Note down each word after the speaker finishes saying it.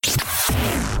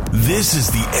This is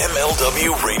the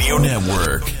MLW Radio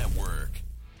Network.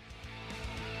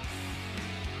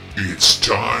 It's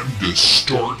time to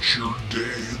start your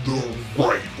day the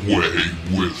right way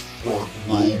with Front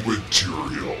Row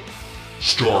Material,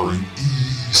 starring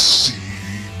ECW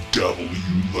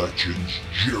legends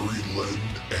Jerry Lend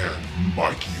and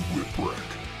Mikey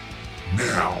Whipwreck.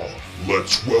 Now,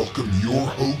 let's welcome your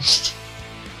host,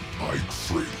 Mike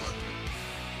Freland.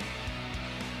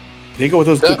 They go with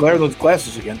those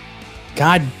glasses again.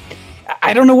 God,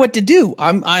 I don't know what to do.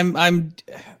 I'm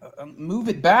move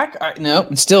it back. No,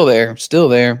 it's still there. Still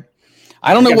there.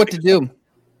 I don't know what to do.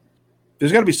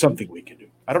 There's got to be something we can do.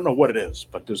 I don't know what it is,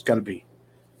 but there's got to be.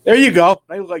 There you go.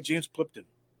 I look like James Clifton.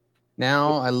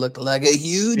 Now I look like a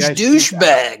huge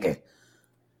douchebag.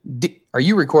 Are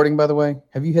you recording, by the way?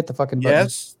 Have you hit the fucking button?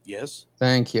 Yes.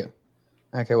 Thank you.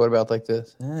 Okay, what about like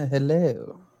this?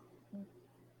 Hello.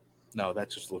 No, that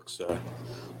just looks...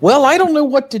 Well, I don't know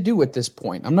what to do at this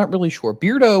point. I'm not really sure.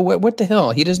 Beardo, what the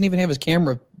hell? He doesn't even have his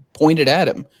camera pointed at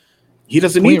him. He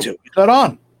doesn't need to. He's not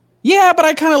on. Yeah, but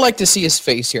I kind of like to see his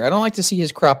face here. I don't like to see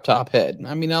his crop top head.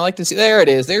 I mean, I like to see... There it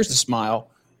is. There's the smile.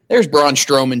 There's Braun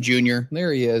Strowman Jr.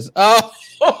 There he is. Oh!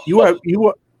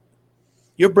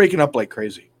 You're breaking up like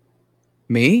crazy.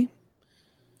 Me?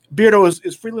 Beardo,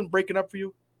 is Freland breaking up for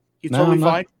you? He's totally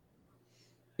fine?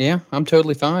 Yeah, I'm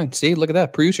totally fine. See, look at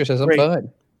that. Producer says I'm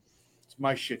fine. It's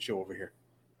my shit show over here.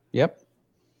 Yep.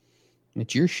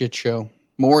 It's your shit show.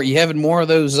 You having more of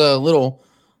those little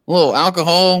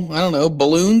alcohol, I don't know,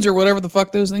 balloons or whatever the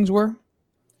fuck those things were?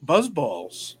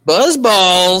 Buzzballs.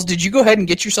 Buzzballs. Did you go ahead and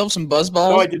get yourself some buzzballs?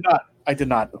 No, I did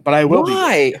not. But I will.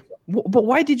 Why? But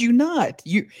why did you not?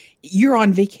 You're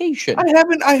on vacation.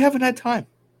 I haven't had time.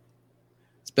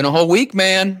 It's been a whole week,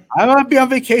 man. I might be on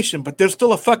vacation, but there's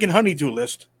still a fucking honeydew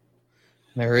list.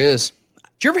 There is.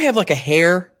 Do you ever have like a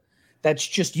hair that's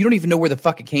just, you don't even know where the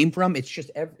fuck it came from? It's just,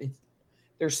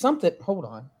 there's something, hold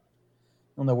on. I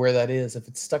don't know where that is. If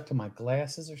it's stuck to my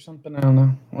glasses or something, I don't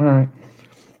know. All right.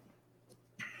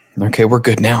 Okay, we're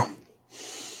good now.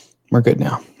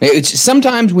 It's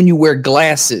sometimes when you wear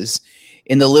glasses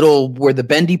in the little, where the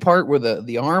bendy part, where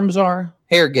the arms are,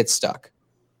 hair gets stuck.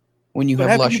 When you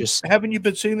have luscious. Haven't you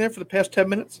been sitting there for the past 10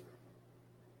 minutes?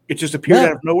 It just appeared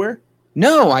out of nowhere?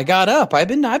 No, I got up. I've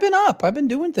been up. I've been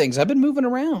doing things. I've been moving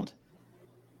around.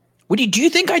 Do you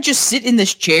think I just sit in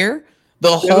this chair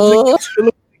the whole?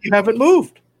 You haven't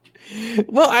moved.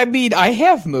 Well, I mean, I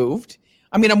have moved.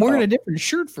 I mean, I'm wearing a different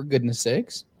shirt, for goodness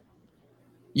sakes.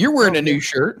 You're wearing a new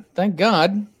shirt. Thank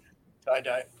God.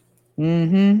 Tie-dye.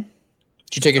 Mm-hmm.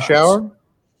 Did you take a shower?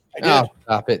 I did. Oh,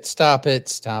 stop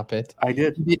it. I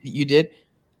did. You did?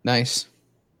 Nice.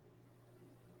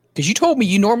 Because you told me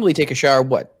you normally take a shower,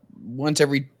 once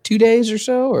every 2 days or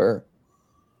so? Or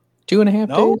 2.5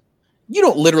 days? You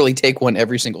don't literally take one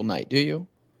every single night, do you?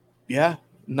 Yeah,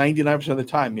 99% of the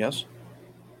time, yes.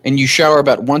 And you shower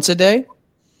about once a day?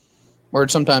 Or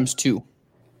sometimes two?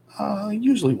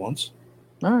 Usually once.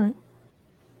 All right.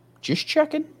 Just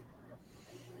checking.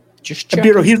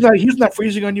 Beardo, he's not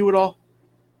freezing on you at all?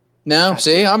 No,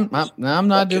 see, I'm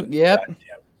not doing. Yep.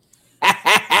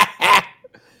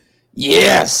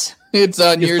 Yes, it's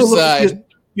on your side.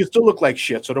 You still look like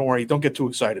shit, so don't worry. Don't get too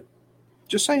excited.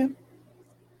 Just saying.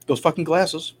 Those fucking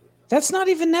glasses. That's not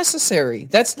even necessary.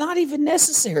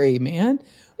 Man.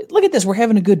 Look at this. We're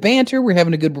having a good banter. We're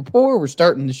having a good rapport. We're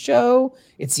starting the show.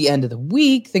 It's the end of the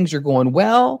week. Things are going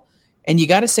well. And you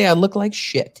got to say I look like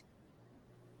shit.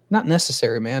 Not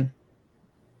necessary, man.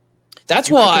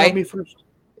 That's why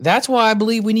I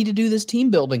believe we need to do this team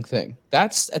building thing.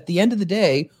 That's, at the end of the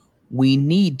day, we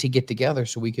need to get together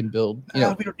so we can build. We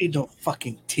don't need no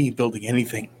fucking team building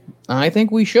anything. I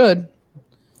think we should.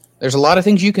 There's a lot of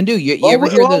things you can do. You ever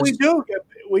hear this? We do.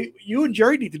 You and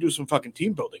Jerry need to do some fucking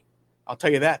team building. I'll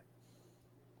tell you that.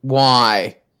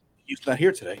 Why? He's not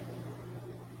here today.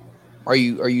 Are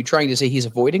you trying to say he's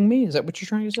avoiding me? Is that what you're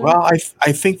trying to say? Well,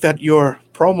 I think that your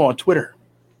promo on Twitter,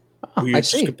 I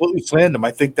see. Completely slammed him.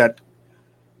 I think that,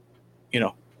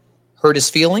 hurt his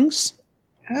feelings.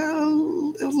 It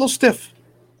was a little stiff.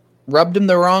 Rubbed him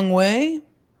the wrong way,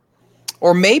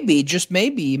 or maybe, just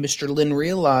maybe, Mr. Lynn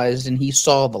realized and he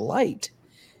saw the light,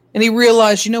 and he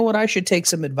realized, you know what? I should take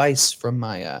some advice from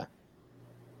my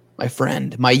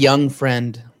friend, my young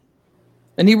friend,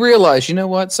 and he realized, you know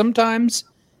what? Sometimes.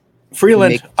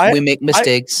 Freland, we make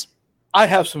mistakes. I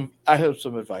have some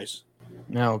advice.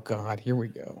 Oh God, here we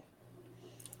go.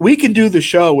 We can do the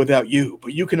show without you,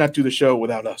 but you cannot do the show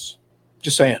without us.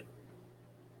 Just saying.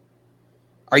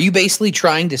 Are you basically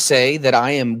trying to say that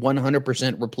I am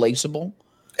 100% replaceable?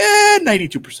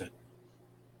 92%.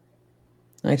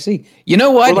 I see. You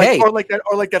know what? Or like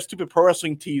that stupid pro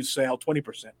wrestling tees sale,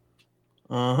 20%.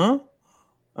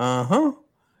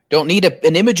 Don't need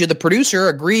an image of the producer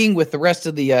agreeing with the rest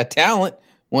of the talent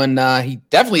when he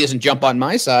definitely doesn't jump on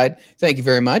my side. Thank you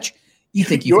very much. You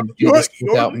think you can do this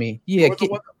without me? Yeah,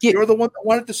 you're the one that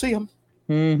wanted to see him.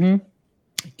 Mm-hmm.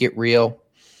 Get real.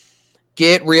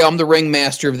 Get real. I'm the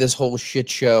ringmaster of this whole shit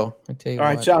show. I tell you. All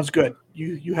right, sounds good.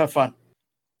 You have fun.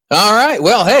 All right.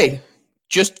 Well, hey,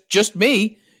 just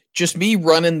me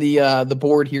running the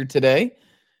board here today.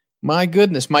 My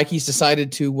goodness, Mikey's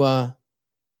decided to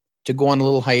go on a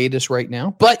little hiatus right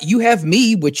now. But you have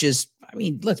me, which is, I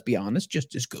mean, let's be honest,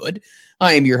 just as good.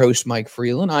 I am your host, Mike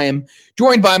Freland. I am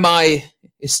joined by my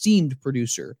esteemed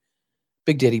producer,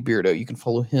 Big Daddy Beardo. You can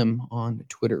follow him on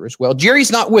Twitter as well.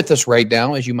 Jerry's not with us right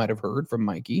now, as you might have heard from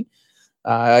Mikey.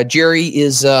 Jerry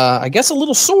is, I guess, a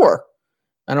little sore.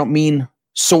 I don't mean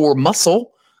sore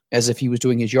muscle, as if he was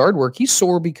doing his yard work. He's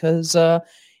sore because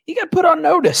he got put on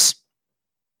notice.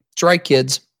 That's right,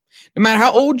 kids. No matter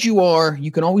how old you are,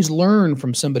 you can always learn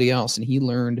from somebody else, and he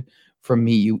learned from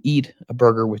me. You eat a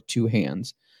burger with two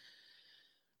hands.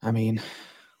 I mean,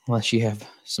 unless you have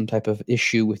some type of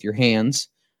issue with your hands.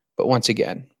 But once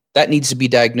again, that needs to be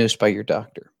diagnosed by your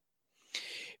doctor.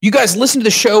 You guys listened to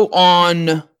the show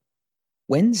on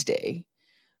Wednesday.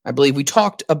 I believe we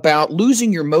talked about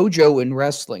losing your mojo in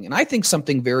wrestling. And I think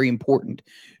something very important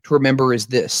to remember is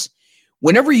this.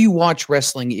 Whenever you watch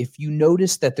wrestling, if you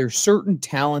notice that there's certain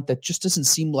talent that just doesn't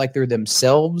seem like they're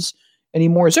themselves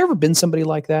anymore, has there ever been somebody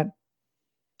like that?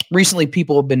 Recently,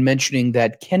 people have been mentioning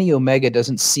that Kenny Omega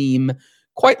doesn't seem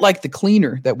quite like the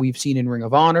cleaner that we've seen in Ring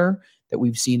of Honor, that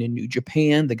we've seen in New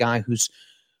Japan, the guy who's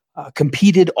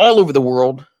competed all over the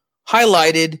world,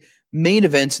 highlighted main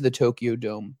events in the Tokyo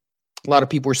Dome. A lot of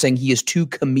people are saying he is too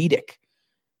comedic.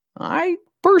 I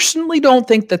personally don't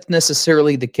think that's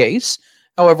necessarily the case.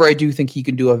 However, I do think he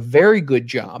can do a very good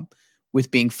job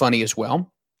with being funny as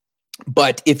well.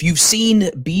 But if you've seen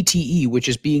BTE, which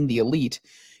is Being the Elite,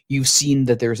 you've seen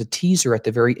that there's a teaser at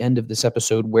the very end of this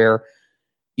episode where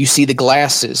you see the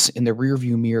glasses in the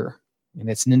rearview mirror. And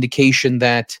it's an indication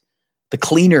that the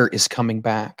cleaner is coming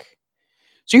back.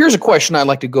 So here's a question I'd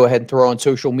like to go ahead and throw on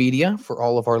social media for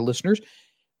all of our listeners.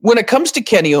 When it comes to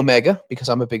Kenny Omega, because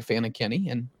I'm a big fan of Kenny,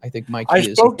 and I think Mikey is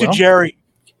as well. I spoke to Jerry.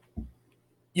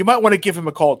 You might want to give him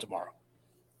a call tomorrow.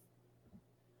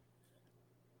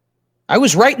 I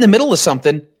was right in the middle of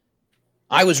something.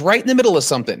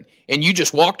 And you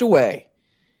just walked away.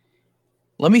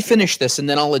 Let me finish this, and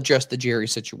then I'll address the Jerry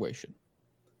situation.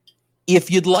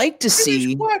 If you'd like to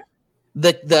see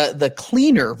the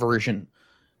cleaner version,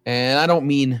 and I don't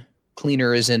mean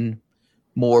cleaner as in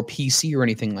more PC or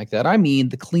anything like that. I mean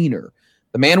the cleaner,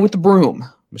 the man with the broom,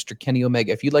 Mr. Kenny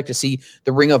Omega. If you'd like to see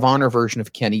the Ring of Honor version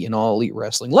of Kenny in All Elite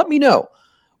Wrestling, let me know.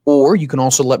 Or you can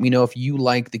also let me know if you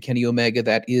like the Kenny Omega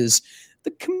that is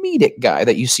the comedic guy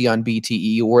that you see on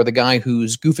BTE, or the guy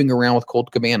who's goofing around with Colt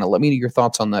Cabana. Let me know your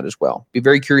thoughts on that as well. Be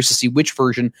very curious to see which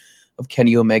version of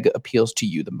Kenny Omega appeals to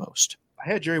you the most. I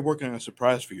had Jerry working on a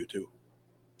surprise for you too.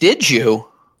 Did you?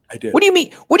 I did. What do you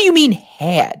mean? What do you mean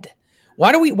had?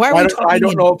 Why are we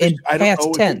talking in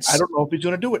past tense? I don't know if he's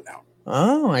going to do it now.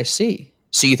 Oh, I see.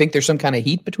 So you think there's some kind of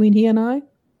heat between he and I?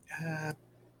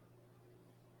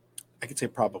 I could say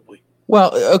probably.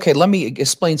 Well, okay, let me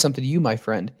explain something to you, my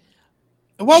friend.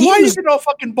 Well, why are you getting all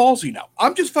fucking ballsy now?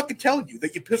 I'm just fucking telling you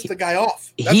that you pissed the guy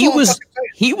off. He was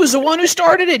the one who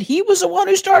started it.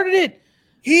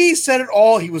 He said it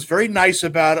all. He was very nice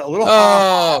about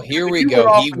it. Here we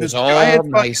go. He was all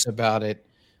nice about it.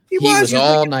 He was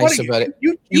all nice about it.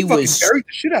 You fucking buried the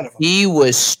shit out of him. He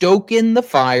was stoking the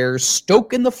fire,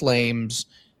 stoking the flames.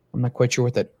 I'm not quite sure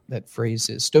what that phrase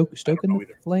is. Stoking the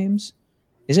flames?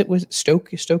 Was it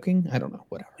stoking? I don't know.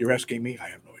 Whatever. You're asking me? I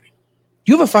have no idea.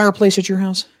 Do you have a fireplace at your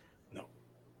house?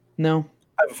 No.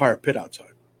 I have a fire pit outside.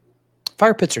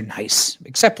 Fire pits are nice,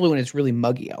 except when it's really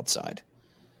muggy outside.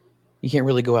 You can't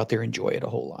really go out there and enjoy it a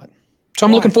whole lot. So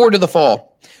I'm looking forward to the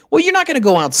fall. Well, you're not going to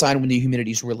go outside when the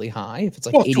humidity is really high. If it's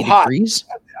like 80 degrees.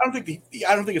 I don't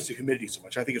think it's the humidity so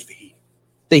much. I think it's the heat.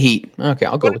 The heat. Okay,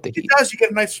 I'll go with the heat. It does. You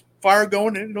get a nice fire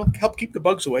going, and it'll help keep the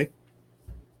bugs away.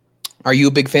 Are you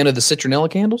a big fan of the citronella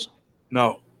candles?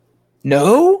 No.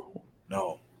 No?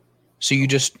 No. So you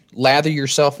just lather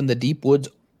yourself in the deep woods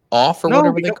off, or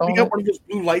whatever they call it? We got one of those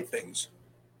blue light things.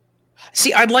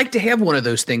 See, I'd like to have one of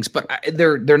those things, but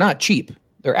they're not cheap.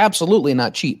 They're absolutely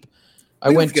not cheap.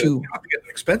 You have to get an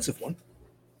expensive one.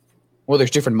 Well,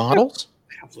 there's different models?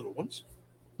 They have little ones.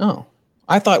 Oh.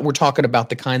 I thought we're talking about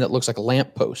the kind that looks like a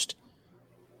lamppost.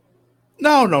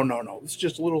 No. It's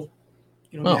just a little,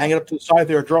 you hang it up to the side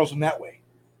there, it draws them that way.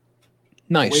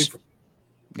 Nice.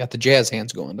 Got the jazz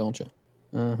hands going, don't you?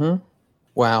 Uh-huh.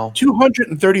 Wow.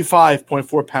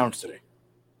 235.4 pounds today.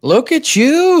 Look at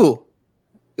you.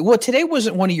 Well, today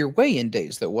wasn't one of your weigh-in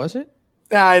days, though, was it?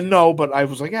 I know, but I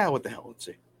was like, what the hell? Let's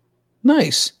see.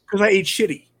 Nice. Because I ate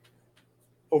shitty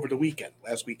over the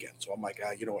last weekend. So I'm like,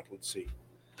 you know what? Let's see.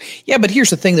 Yeah, but here's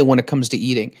the thing that when it comes to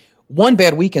eating, one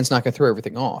bad weekend's not going to throw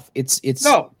everything off. It's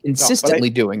consistently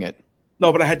doing it.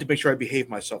 No, but I had to make sure I behaved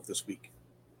myself this week.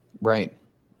 Right.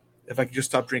 If I could just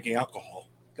stop drinking alcohol,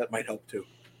 that might help too.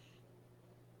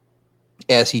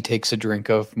 As he takes a drink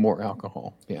of more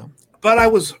alcohol. Yeah. But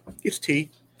it's tea,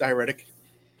 diuretic.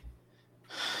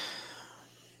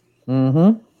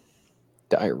 Mm-hmm.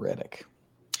 Diuretic.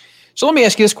 So let me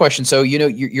ask you this question. So,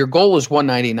 your goal is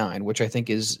 199, which I think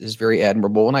is very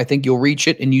admirable, and I think you'll reach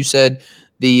it. And you said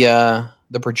the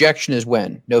projection is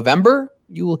when? November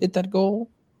you will hit that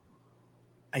goal?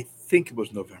 I think it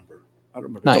was November. I don't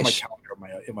remember. Nice. It's on my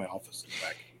calendar in my office in the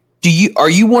back. Are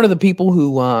you one of the people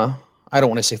who I don't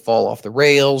want to say fall off the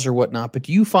rails or whatnot, but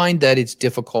do you find that it's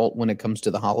difficult when it comes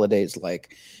to the holidays,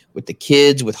 like with the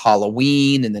kids, with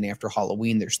Halloween, and then after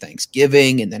Halloween there's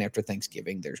Thanksgiving, and then after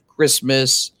Thanksgiving there's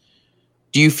Christmas?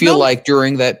 Do you feel like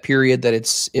during that period that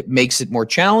it makes it more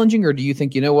challenging, or do you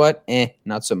think, you know what?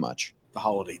 Not so much. The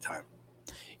holiday time.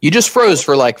 You just froze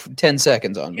for like 10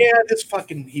 seconds on me. Yeah, this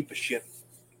fucking heap of shit.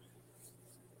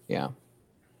 Yeah.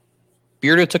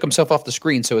 Beardo took himself off the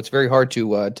screen, so it's very hard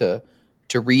to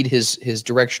read his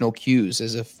directional cues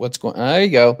as if what's going. There you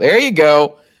go. There you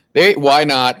go. Why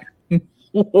not?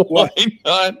 Why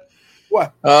not?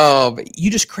 What? Oh, but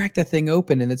you just cracked that thing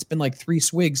open, and it's been like 3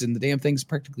 swigs, and the damn thing's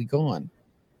practically gone.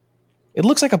 It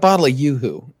looks like a bottle of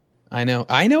Yoo-Hoo. I know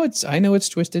it's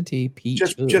twisted tea. Peach.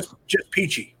 Just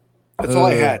peachy. That's all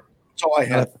I had. That's all I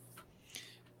had.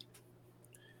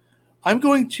 I'm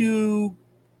going to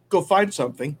go find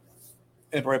something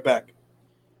and be right back.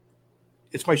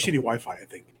 It's my shitty Wi-Fi, I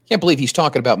think. Can't believe he's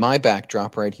talking about my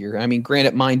backdrop right here. I mean,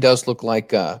 granted, mine does look like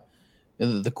the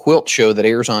quilt show that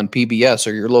airs on PBS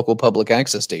or your local public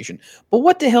access station. But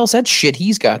what the hell's that shit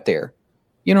he's got there?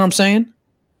 You know what I'm saying?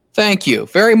 Thank you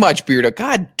very much, Beardo.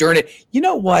 God darn it. You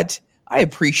know what? I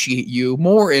appreciate you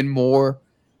more and more.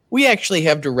 We actually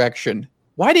have direction.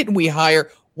 Why did we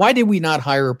not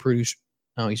hire a producer?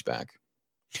 Oh, he's back.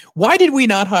 Why did we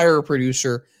not hire a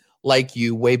producer like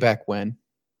you way back when?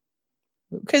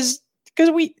 Because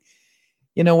we,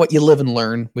 you know what? You live and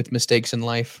learn with mistakes in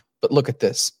life. But look at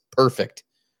this. Perfect.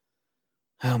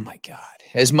 Oh, my God.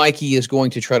 As Mikey is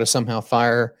going to try to somehow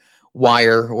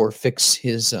wire or fix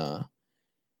his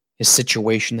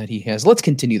situation that he has, let's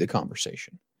continue the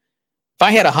conversation. If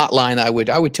I had a hotline, I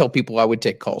would tell people I would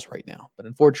take calls right now. But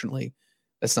unfortunately,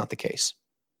 that's not the case.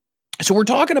 So we're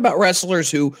talking about wrestlers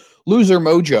who lose their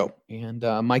mojo. And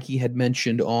Mikey had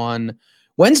mentioned on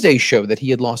Wednesday's show that he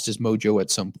had lost his mojo at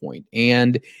some point.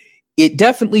 And it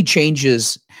definitely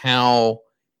changes how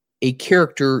a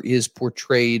character is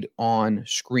portrayed on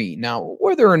screen. Now,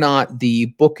 whether or not the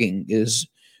booking is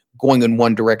going in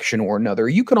one direction or another,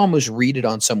 you can almost read it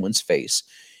on someone's face.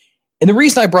 And the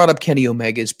reason I brought up Kenny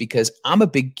Omega is because I'm a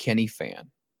big Kenny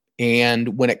fan.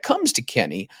 And when it comes to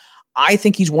Kenny, I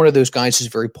think he's one of those guys who's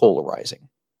very polarizing.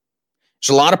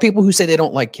 There's a lot of people who say they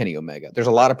don't like Kenny Omega. There's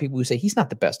a lot of people who say he's not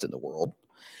the best in the world.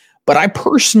 But I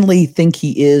personally think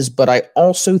he is, but I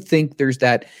also think there's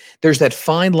that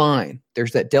fine line.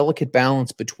 There's that delicate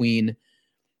balance between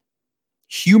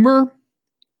humor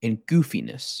and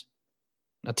goofiness.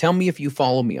 Now tell me if you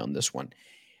follow me on this one.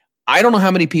 I don't know how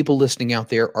many people listening out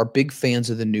there are big fans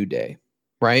of the New Day,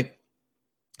 right?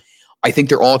 I think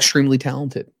they're all extremely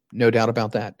talented. No doubt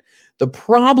about that. The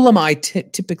problem I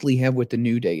typically have with the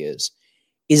New Day is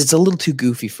it's a little too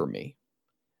goofy for me.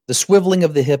 The swiveling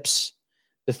of the hips,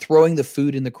 the throwing the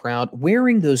food in the crowd,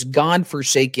 wearing those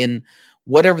godforsaken,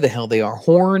 whatever the hell they are,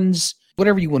 horns,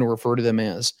 whatever you want to refer to them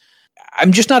as.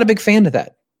 I'm just not a big fan of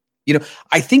that. You know,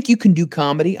 I think you can do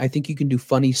comedy. I think you can do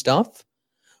funny stuff,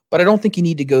 but I don't think you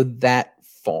need to go that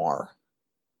far.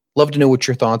 Love to know what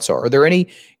your thoughts are. Are there any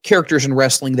characters in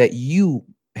wrestling that you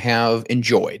have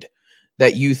enjoyed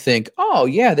that you think, oh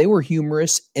yeah, they were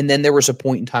humorous, and then there was a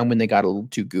point in time when they got a little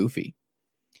too goofy?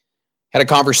 Had a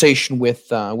conversation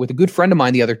with a good friend of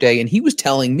mine the other day, and he was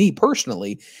telling me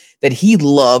personally that he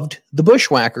loved the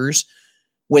Bushwhackers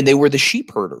when they were the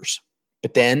sheep herders.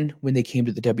 But then when they came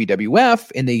to the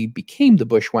WWF and they became the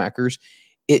Bushwhackers,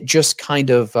 it just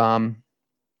kind of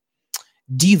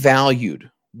devalued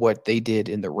what they did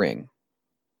in the ring.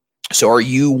 So are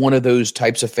you one of those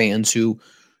types of fans who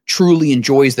truly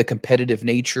enjoys the competitive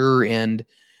nature and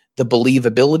the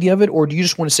believability of it? Or do you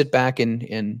just want to sit back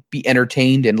and be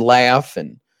entertained and laugh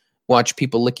and watch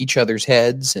people lick each other's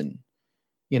heads and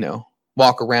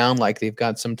walk around like they've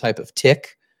got some type of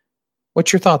tick.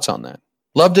 What's your thoughts on that?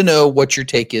 Love to know what your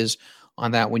take is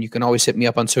on that one. You can always hit me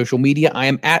up on social media. I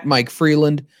am at Mike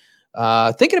Freland.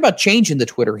 Thinking about changing the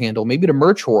Twitter handle, maybe to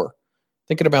Merch Whore.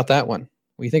 Thinking about that one.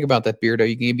 What do you think about that, Beardo?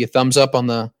 You can give me a thumbs up on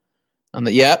the.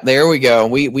 Yeah, there we go.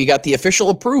 We got the official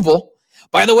approval.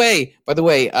 By the way,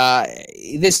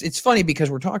 it's funny because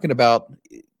we're talking about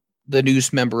the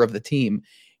newest member of the team,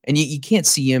 and you can't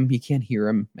see him, you can't hear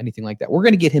him, anything like that. We're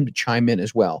going to get him to chime in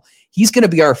as well. He's going to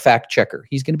be our fact checker.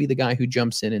 He's going to be the guy who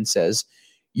jumps in and says,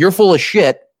 "You're full of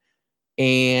shit,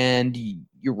 and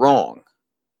you're wrong."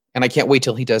 And I can't wait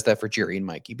till he does that for Jerry and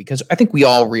Mikey, because I think we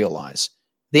all realize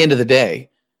at the end of the day,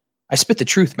 I spit the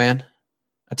truth, man.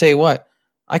 I tell you what,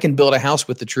 I can build a house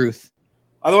with the truth.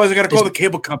 Otherwise, I got to call the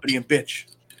cable company and bitch.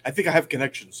 I think I have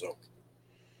connections, though.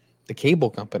 The cable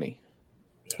company?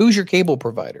 Yeah. Who's your cable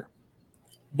provider?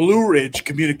 Blue Ridge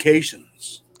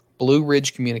Communications. Blue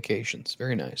Ridge Communications.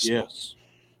 Very nice. Yes.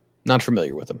 Not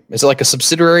familiar with them. Is it like a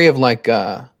subsidiary of like...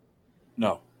 No.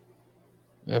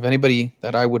 Of anybody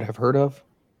that I would have heard of?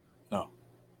 No.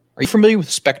 Are you familiar with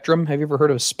Spectrum? Have you ever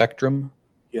heard of Spectrum?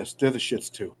 Yes, they're the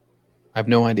shits, too. I have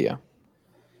no idea.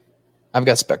 I've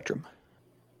got Spectrum.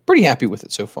 Pretty happy with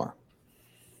it so far.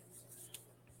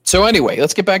 So anyway,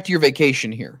 let's get back to your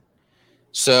vacation here.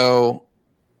 So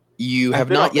you have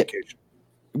not yet... Vacation.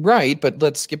 Right, but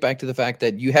let's get back to the fact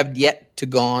that you have yet to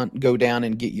go down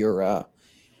and get your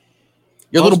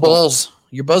little balls,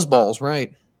 your buzz balls,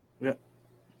 right? Yeah.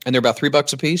 And they're about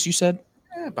 $3 a piece, you said?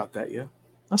 Yeah, about that, yeah.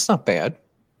 That's not bad.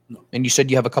 No. And you said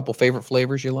you have a couple favorite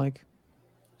flavors you like?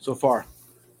 So far.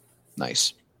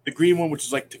 Nice. The green one, which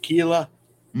is like tequila.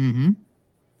 Mm-hmm.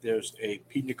 There's a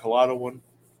pina colada one.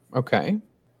 Okay.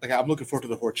 Like I'm looking forward to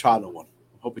the horchata one.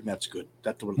 I'm hoping that's good.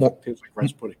 That's the one that tastes like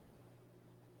rice pudding.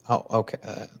 Oh, okay.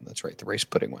 That's right. The rice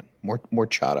pudding one. More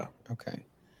chata. Okay.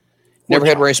 Never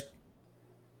had rice.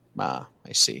 I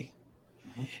see.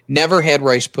 Mm-hmm. Never had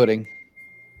rice pudding.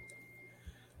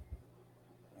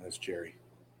 That's Jerry.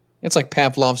 It's like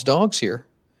Pavlov's dogs here.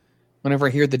 Whenever I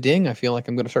hear the ding, I feel like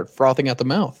I'm going to start frothing out the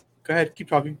mouth. Go ahead. Keep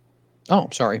talking. Oh,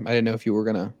 sorry. I didn't know if you were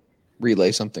going to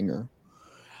relay something or.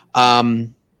 I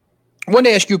wanted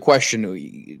to ask you a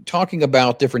question. Talking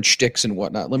about different shticks and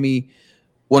whatnot.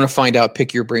 Want to find out,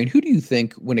 pick your brain. Who do you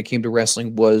think, when it came to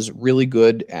wrestling, was really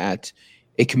good at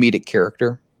a comedic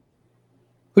character?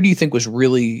 Who do you think was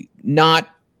really not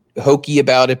hokey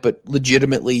about it, but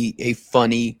legitimately a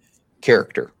funny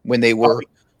character when they were?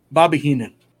 Bobby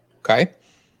Heenan. Okay.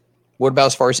 What about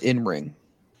as far as in-ring?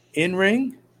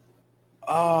 In-ring?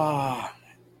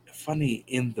 Funny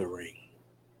in the ring.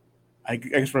 I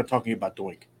guess we're not talking about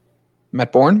Doink.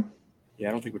 Matt Bourne? Yeah,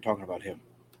 I don't think we're talking about him.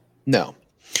 No.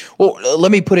 Well,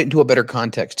 let me put it into a better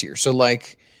context here. So,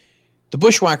 like, the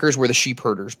Bushwhackers were the sheep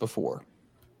herders before,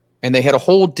 and they had a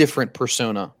whole different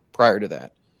persona prior to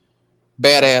that.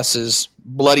 Badasses,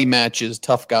 bloody matches,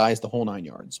 tough guys, the whole 9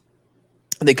 yards.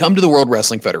 And they come to the World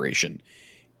Wrestling Federation,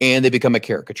 and they become a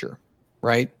caricature,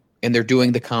 right? And they're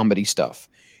doing the comedy stuff.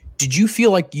 Did you feel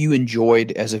like you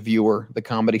enjoyed, as a viewer, the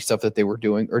comedy stuff that they were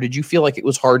doing, or did you feel like it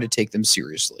was hard to take them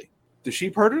seriously? The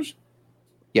sheep herders?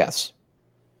 Yes.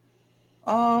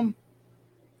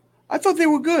 I thought they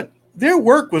were good. Their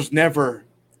work was never.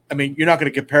 I mean, you're not going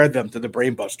to compare them to the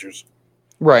Brainbusters,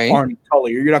 right? Arnie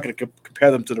Tully, or you're not going to compare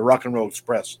them to the Rock and Roll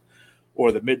Express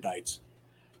or the Midnights.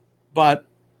 But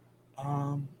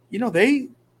they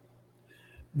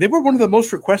were one of the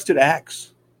most requested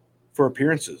acts for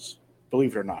appearances,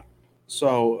 believe it or not.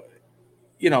 So,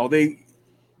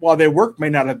 while their work may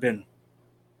not have been,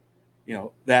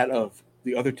 that of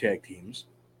the other tag teams,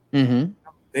 mm-hmm.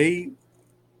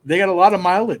 they got a lot of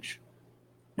mileage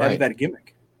out of that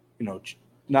gimmick.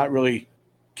 Not really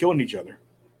killing each other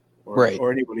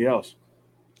or anybody else.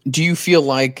 Do you feel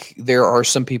like there are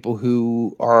some people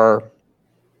who are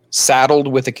saddled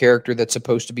with a character that's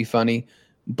supposed to be funny,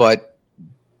 but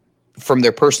from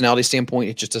their personality standpoint,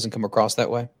 it just doesn't come across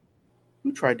that way?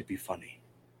 Who tried to be funny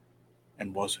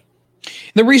and wasn't?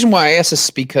 The reason why I ask this is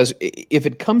because if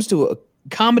it comes to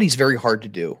comedy is very hard to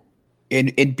do.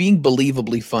 And being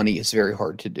believably funny is very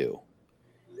hard to do.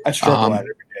 I struggle at it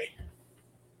every day.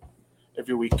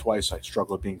 Every week, twice, I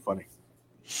struggle at being funny.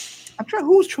 I'm trying.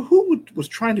 Who was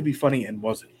trying to be funny and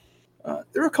wasn't?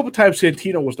 There were a couple times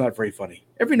Santino was not very funny.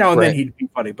 Every now and then he'd be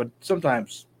funny, but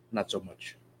sometimes not so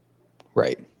much.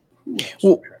 Right.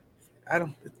 Well, I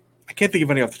can't think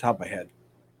of any off the top of my head.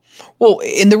 Well,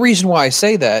 and the reason why I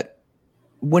say that,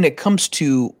 when it comes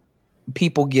to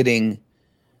people getting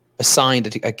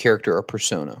assigned a character or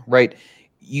persona, right?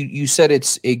 You said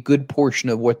it's a good portion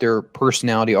of what their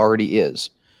personality already is.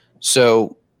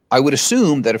 So I would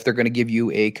assume that if they're going to give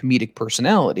you a comedic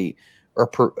personality or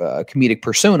comedic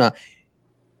persona,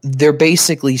 they're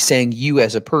basically saying you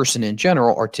as a person in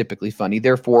general are typically funny.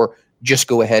 Therefore, just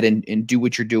go ahead and do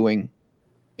what you're doing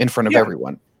in front of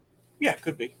everyone. Yeah,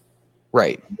 could be.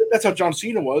 Right. That's how John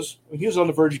Cena was. He was on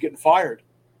the verge of getting fired.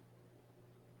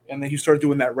 And then he started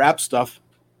doing that rap stuff,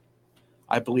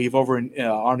 I believe, over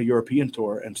on a European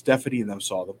tour. And Stephanie and them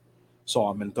saw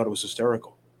him and thought it was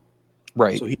hysterical.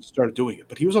 Right. So he started doing it.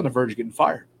 But he was on the verge of getting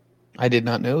fired. I did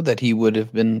not know that he would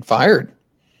have been fired.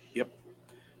 Yep.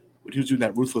 But he was doing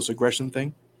that ruthless aggression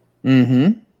thing.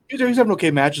 Mm-hmm. He's having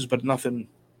okay matches, but nothing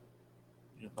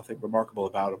remarkable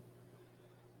about him.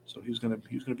 So he was gonna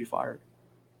be fired.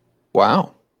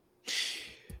 Wow.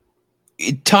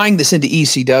 Tying this into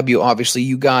ECW, obviously,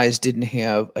 you guys didn't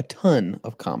have a ton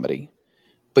of comedy,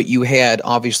 but you had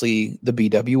obviously the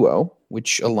BWO,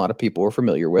 which a lot of people are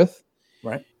familiar with.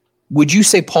 Right. Would you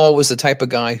say Paul was the type of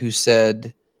guy who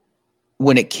said,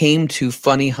 when it came to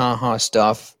funny ha-ha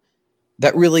stuff,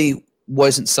 that really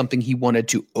wasn't something he wanted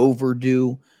to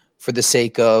overdo for the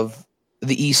sake of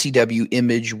the ECW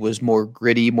image was more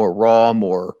gritty, more raw,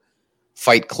 more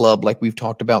Fight Club, like we've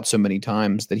talked about so many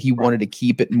times, that he wanted to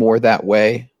keep it more that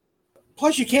way?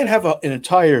 Plus, you can't have an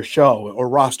entire show or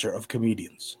roster of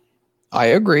comedians. I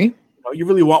agree. You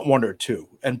really want one or two.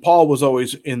 And Paul was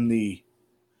always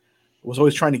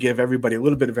trying to give everybody a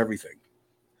little bit of everything.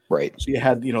 Right. So you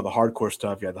had, the hardcore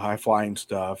stuff, you had the high-flying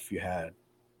stuff, you had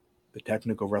the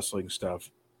technical wrestling stuff,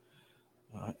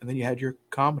 and then you had your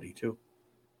comedy, too.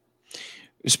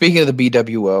 Speaking of the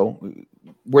BWO,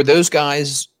 were those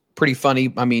guys pretty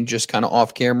funny? I mean, just kind of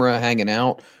off camera, hanging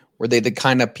out? Were they the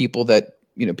kind of people that,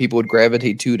 people would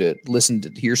gravitate to listen to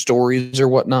hear stories or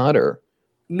whatnot? Or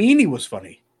Meanie was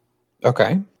funny.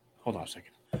 Okay. Hold on a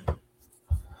second.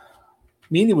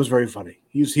 Meanie was very funny.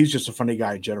 He's just a funny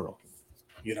guy in general.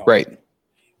 Right.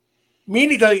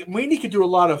 Meanie could do a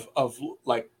lot of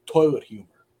like toilet humor.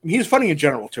 I mean, he's funny in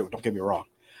general too. Don't get me wrong,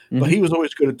 but he was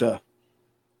always good at the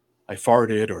 "I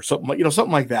farted" or something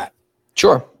something like that.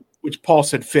 Sure. Which Paul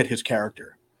said fit his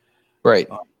character. Right.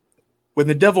 When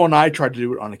the Devil and I tried to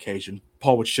do it on occasion,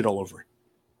 Paul would shit all over it.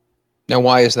 Now,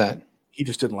 why is that? He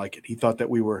just didn't like it. He thought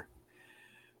that we were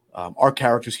our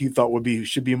characters. He thought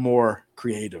should be more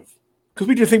creative, because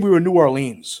we did think we were New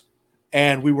Orleans,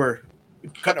 and we were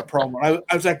cutting a promo.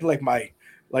 I was acting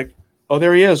like, oh,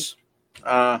 there he is.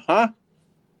 Uh-huh.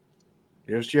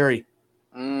 There's Jerry.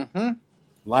 Mm-hmm.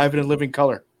 Live and in living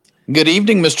color. Good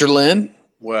evening, Mr. Lynn.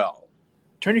 Well,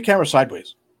 Turn your camera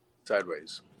sideways.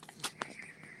 sideways.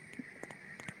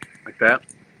 Like that?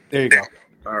 There you go.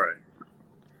 All right.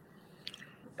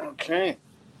 Okay.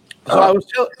 So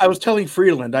I was telling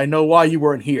Freland, I know why you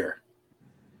weren't here,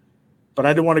 but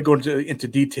I didn't want to go into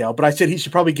detail. But I said he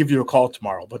should probably give you a call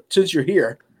tomorrow. But since you're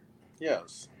here,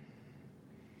 Yes.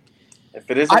 If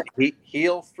it isn't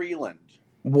heel Freland.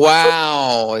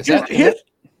 Wow.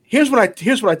 here's what I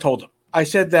told him. I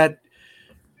said that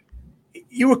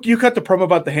you cut the promo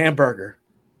about the hamburger,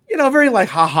 very like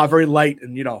haha, very light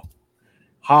and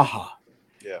haha.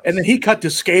 Yeah. And then he cut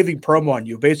this scathing promo on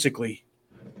you, basically.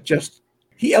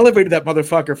 He elevated that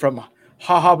motherfucker from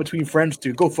haha between friends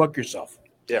to go fuck yourself.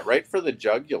 Yeah, right for the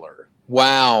jugular.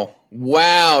 Wow.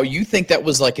 You think that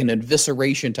was like an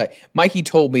evisceration type? Mikey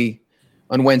told me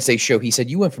on Wednesday's show, he said,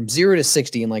 you went from 0 to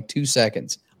 60 in like 2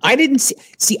 seconds. I didn't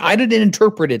I didn't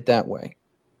interpret it that way.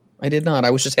 I did not.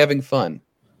 I was just having fun.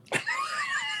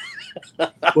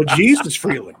 Well, Jesus,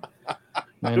 Freeland.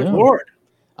 Good Lord.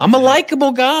 I'm a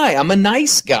likable guy. I'm a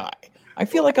nice guy. I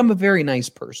feel like I'm a very nice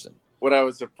person. What I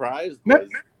was surprised was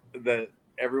that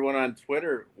everyone on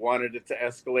Twitter wanted it to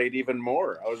escalate even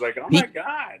more. I was like, oh my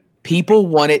God. People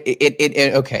want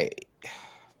it. Okay.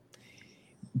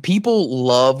 People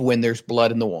love when there's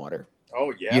blood in the water.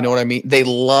 Oh, yeah. You know what I mean? They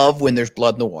love when there's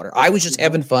blood in the water. I was just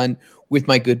having fun with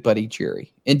my good buddy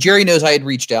Jerry. And Jerry knows I had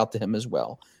reached out to him as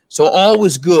well. So all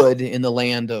was good in the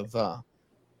land of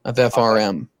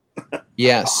FRM.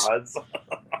 Yes.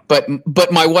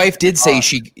 But my wife did say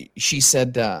she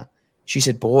said,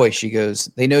 boy, she goes,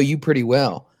 they know you pretty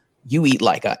well. You eat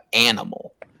like an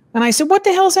animal. And I said, what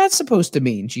the hell is that supposed to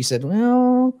mean? She said,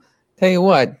 well, tell you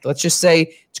what, let's just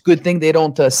say it's a good thing they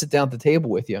don't sit down at the table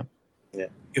with you. Yeah.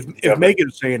 If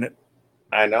Megan's saying it.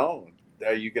 I know.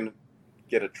 Are you going to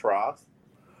get a trough?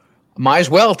 Might as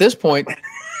well at this point.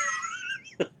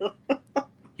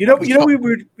 We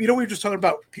were just talking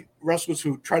about wrestlers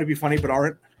who try to be funny but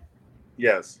aren't.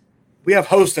 Yes. We have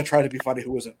hosts that try to be funny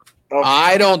who isn't. Okay.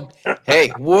 I don't. Hey,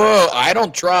 whoa! I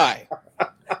don't try.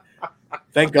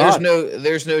 Thank God.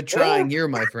 There's no trying here,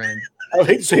 my friend. I would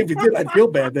hate to say if you did, I'd feel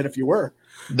bad then if you were.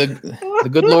 The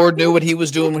good Lord knew what he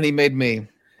was doing when he made me.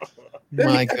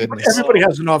 My goodness. Everybody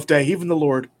has an off day, even the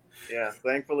Lord. Yeah,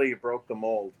 thankfully you broke the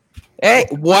mold. Hey,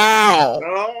 wow.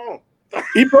 No.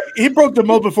 He broke the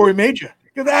mold before he made you.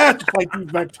 Look at that. Like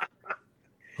defect.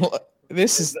 Well,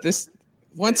 this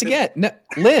once again. No,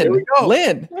 Lynn.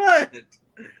 Lynn. What?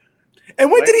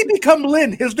 And when did he become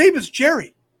Lynn? His name is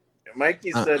Jerry.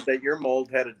 Mikey said that your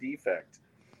mold had a defect.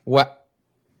 What?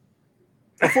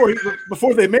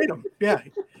 Before they made him. Yeah.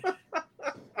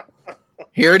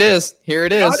 Here it is.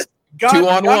 God, 2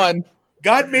 on 1.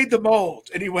 God made the mold,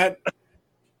 and he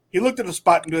looked at the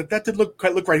spot and that didn't look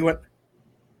right. He went,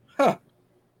 huh.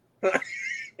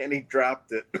 And he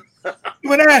dropped it. He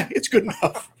went, it's good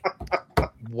enough.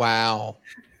 Wow.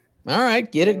 All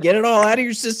right, get it all out of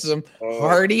your system.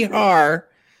 Hardy har.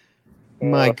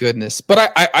 My goodness.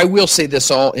 But I will say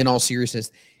this in all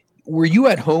seriousness. Were you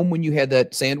at home when you had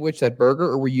that sandwich, that burger,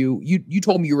 or were you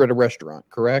told me you were at a restaurant,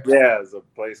 correct? Yeah, it's a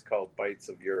place called Bites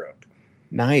of Europe.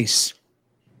 Nice.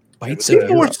 Bites of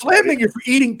People were Europe. slamming you for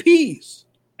eating peas.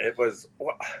 It was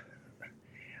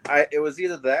it was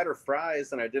either that or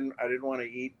fries, and I didn't want to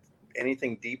eat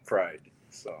anything deep fried.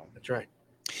 So That's right.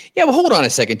 Yeah, well, hold on a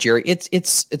second, Jerry.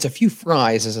 It's a few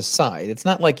fries as a side. It's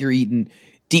not like you're eating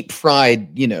deep fried,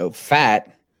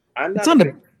 fat. I'm not a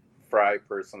big fry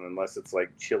person unless it's like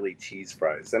chili cheese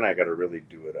fries. Then I got to really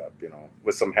do it up,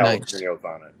 with some jalapenos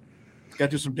on it. Got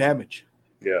to do some damage.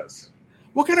 Yes.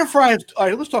 What kind of fries? All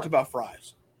right, let's talk about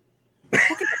fries. What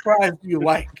kind of fries do you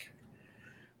like?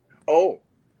 Oh,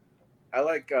 I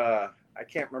like. I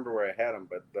can't remember where I had them,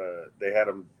 but they had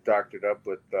them doctored up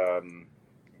with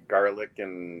garlic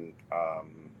and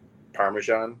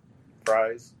Parmesan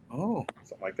fries. Oh,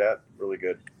 something like that. Really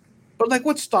good. But like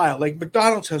what style? Like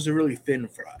McDonald's has the really thin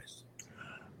fries.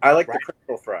 I like the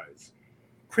crinkle fries.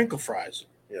 Crinkle fries.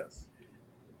 Yes.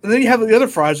 And then you have the other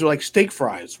fries are like steak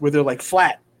fries, where they're like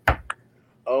flat.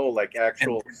 Oh, like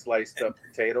actual sliced up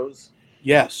potatoes?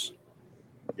 Yes.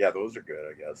 Yeah, those are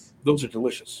good, I guess. Those are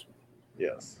delicious.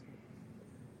 Yes.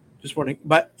 Just wondering.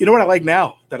 But you know what I like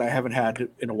now that I haven't had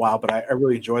in a while, but I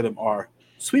really enjoy them are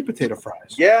sweet potato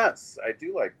fries. Yes, I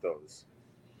do like those.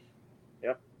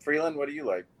 Yep. Freland, what do you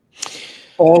like?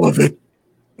 All of it.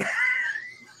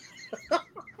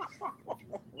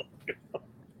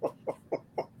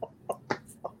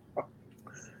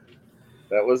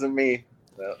 That wasn't me.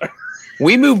 No.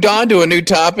 We moved on to a new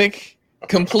topic,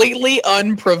 completely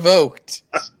unprovoked.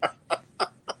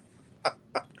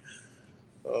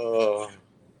 Oh.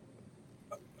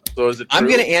 So is it true? I'm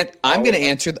gonna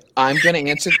answer. Is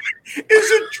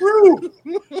it true?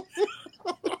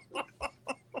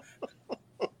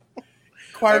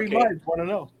 Inquiring minds want to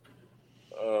know.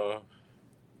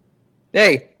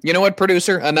 Hey, you know what,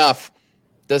 producer? Enough.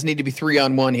 Doesn't need to be 3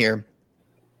 on 1 here.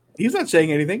 He's not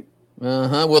saying anything.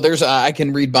 Well, there's I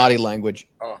can read body language.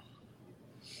 Oh.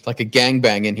 It's like a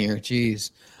gangbang in here. Jeez.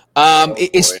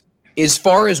 As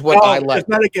far as what I like, it's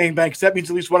not a gangbang because that means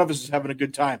at least one of us is having a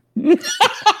good time.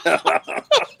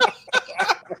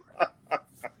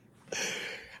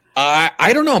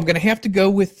 I don't know. I'm going to have to go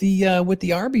with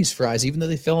the Arby's fries, even though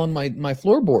they fell on my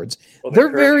floorboards. Well, they're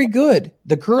very good.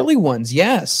 The curly ones,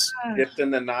 yes. Dipped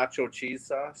in the nacho cheese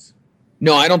sauce?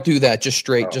 No, I don't do that. Just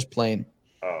straight, just plain.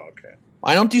 Oh, okay.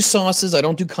 I don't do sauces. I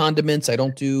don't do condiments. I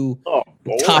don't do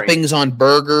boring. toppings on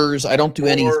burgers. I don't do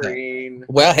anything.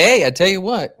 Well, hey, I tell you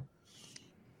what.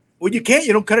 Well, you can't.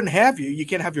 You don't cut it in half. You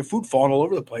can't have your food falling all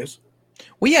over the place.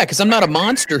 Well, yeah, because I'm not a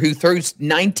monster who throws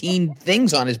 19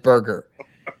 things on his burger.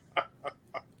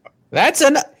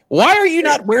 Why are you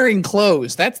not wearing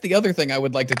clothes? That's the other thing I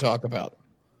would like to talk about.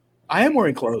 I am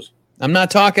wearing clothes. I'm not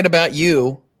talking about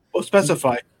you. Well,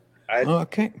 specify.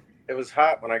 Okay. It was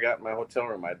hot when I got in my hotel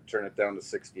room. I had to turn it down to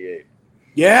 68.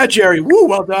 Yeah, Jerry. Woo,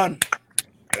 well done.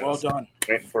 Yes. Well done.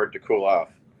 Waiting for it to cool off.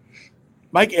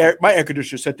 My air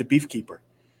conditioner set to beef keeper.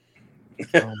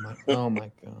 Oh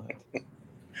my God.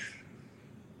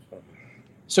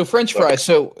 So French fries.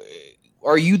 So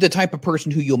are you the type of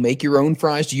person who you'll make your own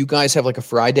fries? Do you guys have like a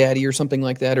fry daddy or something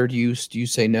like that? Or do you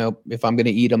say, no, if I'm going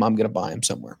to eat them, I'm going to buy them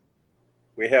somewhere?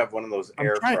 We have one of those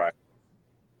air fryers.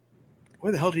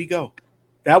 Where the hell did he go?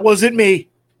 That wasn't me.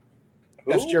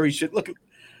 Who? That's Jerry shit. Look at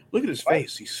his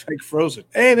face. He's like frozen.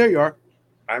 Hey, there you are.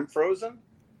 I'm frozen?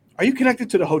 Are you connected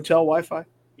to the hotel Wi-Fi?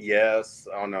 Yes.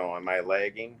 Oh no, am I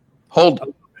lagging? Hold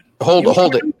it.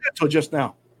 Until just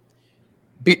now.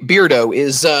 Beardo,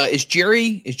 is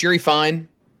Jerry fine?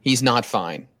 He's not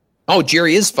fine. Oh,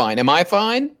 Jerry is fine. Am I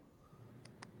fine?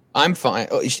 I'm fine.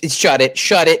 Oh, shut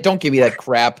it. Don't give me that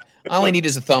crap. All I need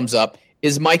is a thumbs up.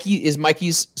 Is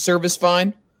Mikey's service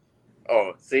fine?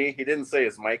 Oh, see, he didn't say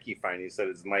is Mikey fine. He said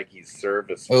is Mikey's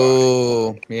service fine.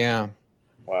 Oh, yeah.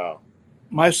 Wow.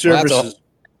 My service is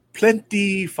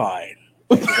plenty fine.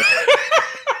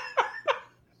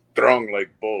 Strong like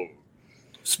bull.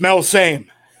 Smell same.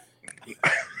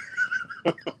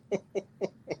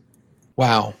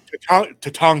 Wow.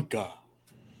 Tatanka.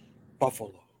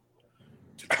 Buffalo.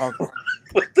 Tatanka.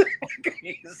 What the heck are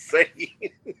you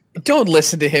saying? Don't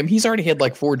listen to him. He's already had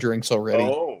like 4 drinks already.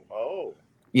 Oh.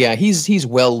 Yeah, he's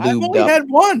well I've lubed only up. had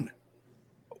one.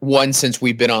 One since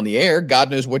we've been on the air.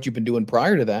 God knows what you've been doing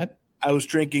prior to that. I was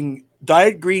drinking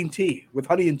diet green tea with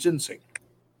honey and ginseng.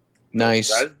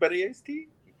 Nice. Raspberry iced tea?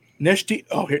 Nesh tea.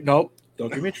 Oh, here, no.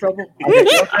 Don't give me trouble. I didn't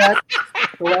know that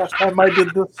the last time I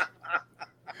did this.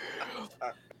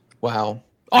 Wow.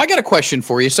 Oh, I got a question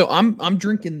for you. So I'm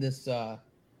drinking this. I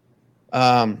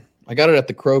got it at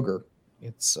the Kroger.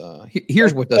 It's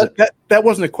here's what does it. That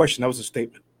wasn't a question. That was a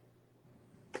statement.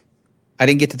 I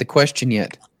didn't get to the question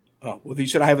yet. Oh, well, you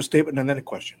said I have a statement and then a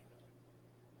question.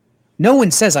 No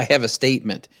one says I have a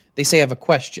statement. They say I have a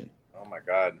question. Oh my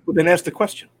God. Well, then ask the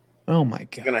question. Oh my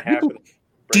It's God. gonna happen.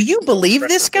 Do you believe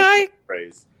this guy?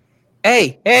 Phrase.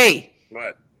 Hey.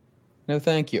 What? No,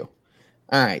 thank you.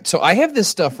 All right. So I have this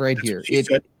stuff right That's here. what she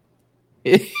said.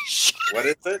 What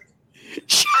is it?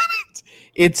 Shut it.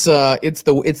 It's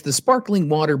the sparkling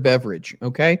water beverage.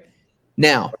 Okay.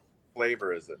 Now, What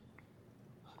flavor is it?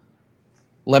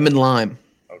 lemon lime.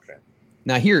 Okay.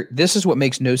 Now here, this is what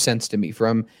makes no sense to me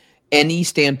from any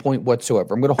standpoint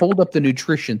whatsoever. I'm going to hold up the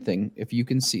nutrition thing if you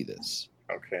can see this.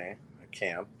 Okay. I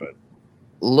can't, but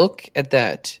Look at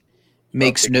that.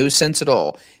 Makes no sense at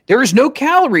all. There is no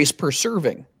calories per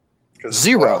serving.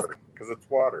 Zero. Because it's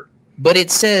water. But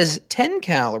it says 10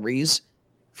 calories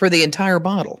for the entire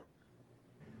bottle.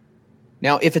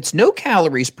 Now, if it's no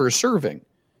calories per serving,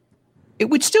 it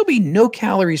would still be no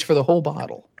calories for the whole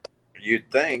bottle. You'd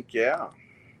think, yeah.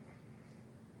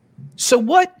 So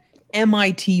what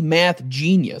MIT math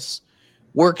genius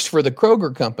works for the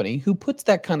Kroger company who puts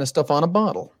that kind of stuff on a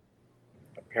bottle?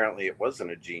 Apparently it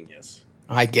wasn't a genius.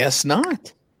 I guess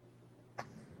not.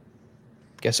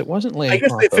 Guess it wasn't Lane. I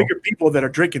guess they figure people that are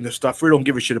drinking this stuff really don't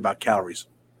give a shit about calories.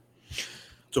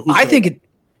 So I think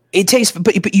it tastes,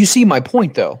 but you see my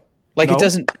point though. Like No. it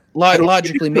doesn't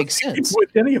logically make sense.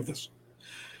 With any of this.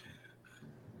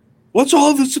 What's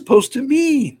all this supposed to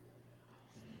mean?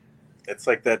 It's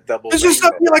like that double. Is this rainbow.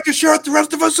 something you like to share with the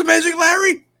rest of us, Amazing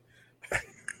Larry?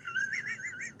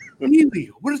 Really?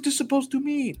 What is this supposed to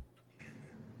mean?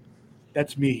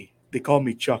 That's me. They call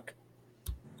me Chuck.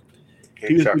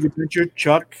 Okay, Chuck. Peter's Big Adventure,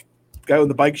 Chuck, guy in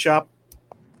the bike shop.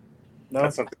 No,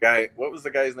 That's not the guy. What was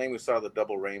the guy's name who saw the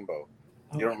double rainbow?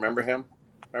 You don't remember him?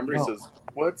 Remember, No. he says,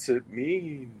 "What's it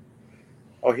mean?"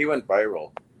 Oh, he went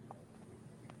viral.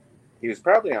 He was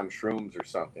probably on shrooms or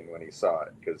something when he saw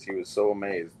it because he was so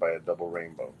amazed by a double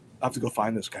rainbow. I'll have to go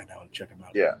find this guy now and check him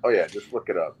out. Yeah. Oh, yeah. Just look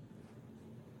it up.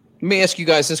 Let me ask you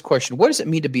guys this question. What does it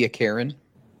mean to be a Karen?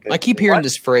 I keep hearing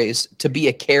this phrase, to be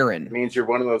a Karen. It means you're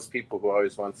one of those people who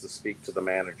always wants to speak to the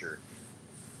manager.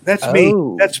 That's Oh. me.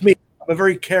 That's me. I'm a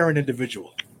very caring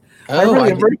individual. Oh,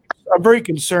 I'm very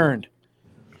concerned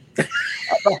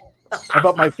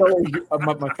about my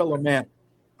fellow man.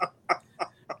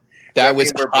 that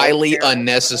was We're both highly Karens.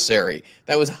 unnecessary.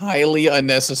 That was highly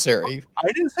unnecessary. I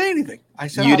didn't say anything. I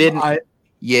said You I'm- didn't.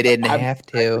 You didn't I'm- have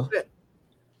to.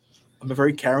 I'm a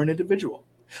very caring individual.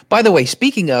 By the way,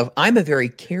 speaking of, I'm a very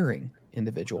caring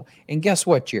individual. And guess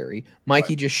what, Jerry?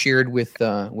 Mikey just shared with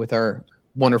our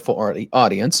wonderful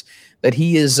audience that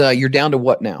he is. You're down to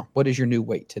what now? What is your new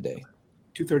weight today?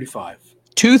 235.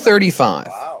 235.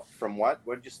 Wow. From what?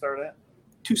 What did you start at?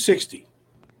 260.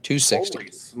 260.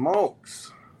 Holy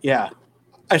smokes. Yeah.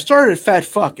 I started at fat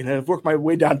fuck and I've worked my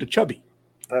way down to chubby.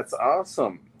 That's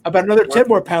awesome. About another 10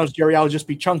 more pounds, Jerry, I'll just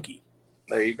be chunky.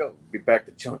 There you go. Be back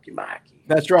to Chunky Mikey.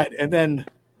 That's right. And then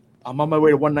I'm on my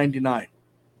way to 199.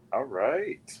 All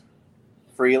right.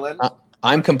 Freland.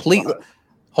 I'm completely.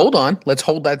 Hold on. Let's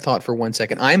hold that thought for 1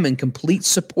 second. I'm in complete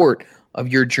support of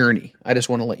your journey. I just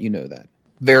want to let you know that.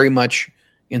 Very much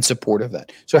in support of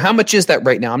that. So how much is that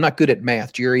right now? I'm not good at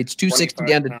math, Jerry. It's 260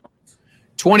 down to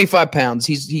 25 pounds.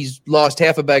 He's lost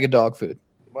half a bag of dog food.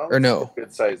 Well, or no. it's a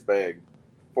good sized bag.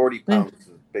 40 pounds is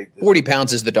big. 40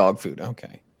 pounds is the dog food.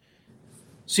 Okay.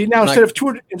 See, now Nice.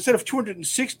 instead of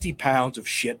 260 pounds of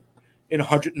shit in a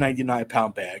 199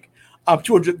 pound bag, I'm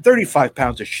 235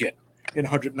 pounds of shit in a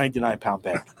 199 pound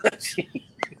bag.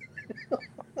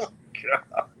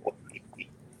 Golly.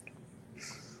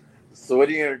 So what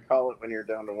are you going to call it when you're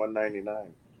down to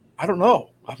 199? I don't know.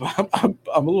 I'm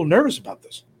a little nervous about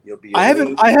this. You'll be I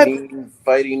haven't- lean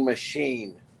fighting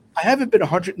machine. I haven't been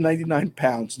 199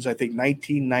 pounds since I think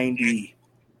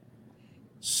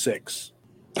 1996.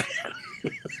 I'm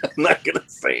not gonna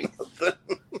say nothing.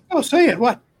 Oh, say it.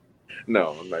 What?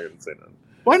 No, I'm not gonna say nothing.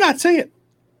 Why not say it?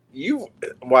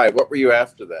 Why? What were you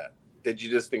after that? Did you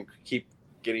just keep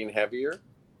getting heavier?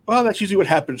 Well, that's usually what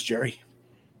happens, Jerry.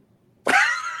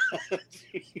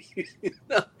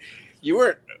 No, you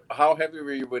weren't. How heavy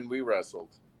were you when we wrestled?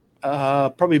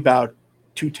 Probably about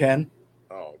 210.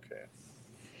 Oh, okay.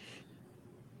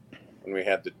 When we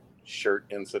had the shirt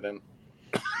incident.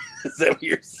 Is that what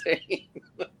you're saying?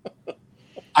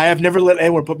 I have never let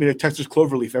anyone put me in a Texas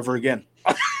cloverleaf ever again.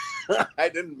 I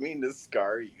didn't mean to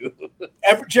scar you.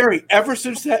 Jerry, ever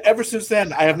since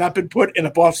then, I have not been put in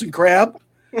a Boston crab,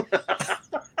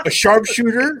 a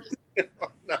sharpshooter,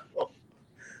 No.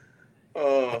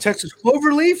 a Texas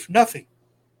cloverleaf, nothing.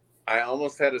 I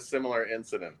almost had a similar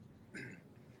incident.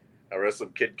 I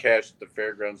wrestled Kid Cash at the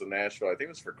fairgrounds in Nashville. I think it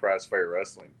was for Crossfire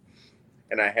Wrestling.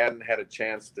 And I hadn't had a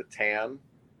chance to tan.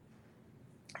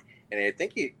 And I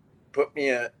think he put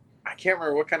me I can't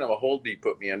remember what kind of a hold he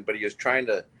put me in, but he was trying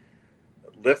to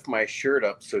lift my shirt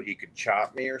up so he could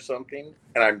chop me or something.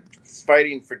 And I'm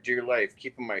fighting for dear life,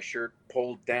 keeping my shirt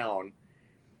pulled down.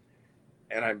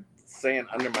 And I'm saying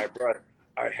under my breath,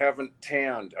 I haven't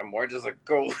tanned. I'm more just a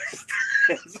ghost.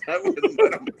 So I wouldn't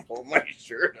let him pull my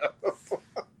shirt up.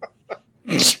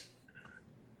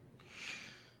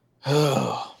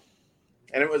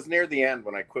 And it was near the end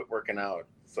when I quit working out.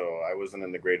 So I wasn't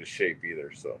in the greatest shape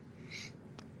either. So,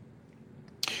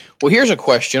 Well, here's a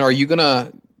question. Are you going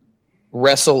to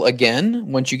wrestle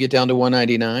again once you get down to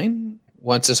 199?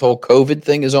 Once this whole COVID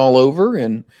thing is all over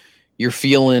and you're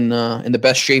feeling in the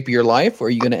best shape of your life? Are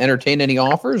you going to entertain any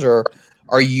offers, or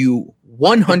are you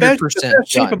 100% the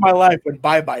best shape of my life went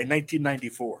bye-bye in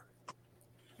 1994.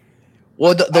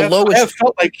 Well, the lowest. I have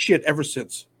felt like shit ever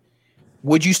since.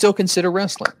 Would you still consider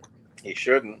wrestling? he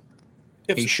shouldn't.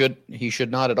 He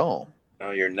should not at all.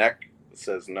 No, your neck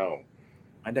says no.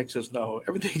 My neck says no.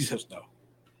 Everything says no.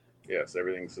 Yes,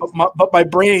 everything says But my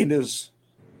brain is.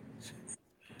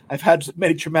 I've had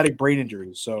many traumatic brain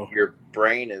injuries, so your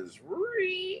brain is.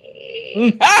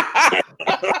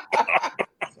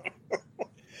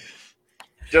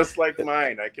 Just like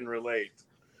mine, I can relate.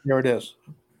 there it is.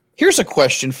 Here's a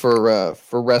question for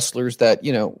wrestlers that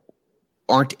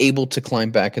aren't able to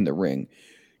climb back in the ring.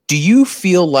 Do you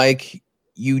feel like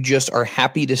you just are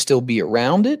happy to still be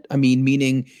around it? I mean,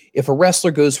 meaning if a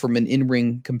wrestler goes from an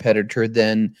in-ring competitor,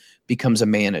 then becomes a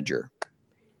manager,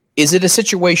 is it a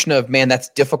situation of, man, that's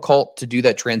difficult to do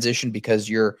that transition because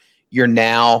you're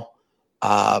now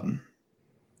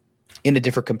in a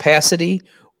different capacity?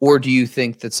 Or do you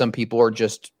think that some people are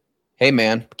just, hey,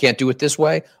 man, can't do it this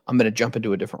way, I'm going to jump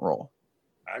into a different role?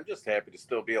 I'm just happy to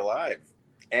still be alive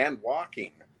and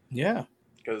walking. Yeah.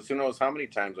 Because who knows how many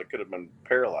times I could have been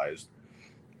paralyzed.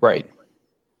 Right.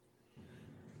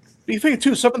 But you think,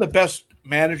 too, some of the best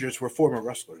managers were former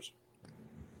wrestlers.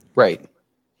 Right.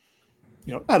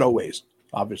 Not always,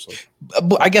 obviously.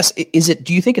 But I guess,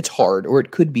 do you think it's hard, or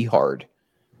it could be hard,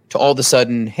 to all of a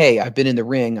sudden, hey, I've been in the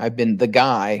ring, I've been the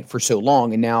guy for so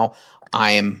long, and now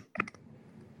I am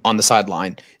on the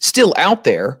sideline, still out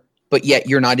there, but yet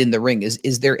you're not in the ring.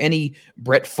 Is there any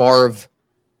Brett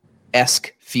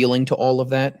Favre-esque feeling to all of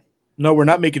that? No, we're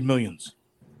not making millions.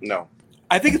 No.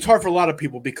 I think it's hard for a lot of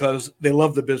people because they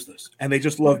love the business and they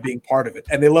just love being part of it,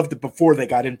 and they loved it before they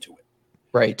got into it.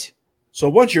 Right. So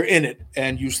once you're in it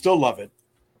and you still love it,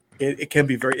 it can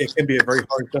be a very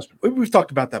hard adjustment. We've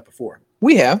talked about that before.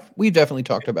 We've definitely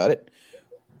talked about it.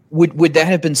 Would that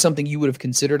have been something you would have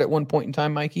considered at one point in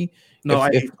time, Mikey? No, I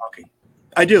hate talking.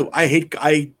 I do.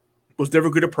 I was never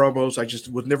good at promos. I just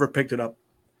would never picked it up.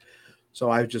 So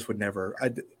I just would never.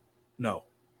 No.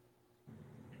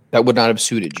 That would not have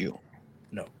suited you.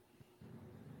 No.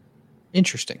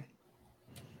 Interesting.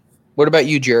 What about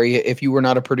you, Jerry? If you were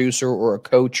not a producer or a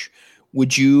coach,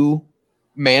 would you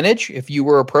manage if you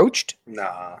were approached?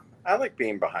 Nah. I like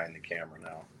being behind the camera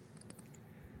now.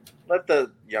 Let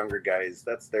the younger guys,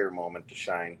 that's their moment to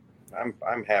shine.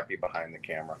 I'm happy behind the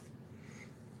camera.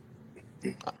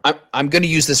 I'm going to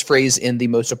use this phrase in the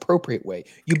most appropriate way.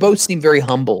 You both seem very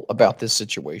humble about this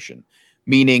situation,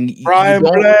 meaning Brian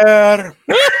Blair.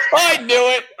 I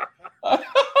knew it.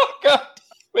 Oh, God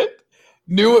damn it.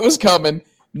 Knew it was coming.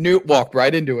 Walked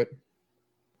right into it.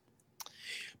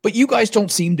 But you guys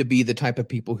don't seem to be the type of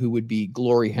people who would be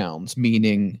glory hounds,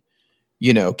 meaning,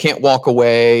 can't walk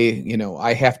away.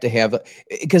 I have to have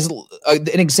because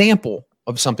an example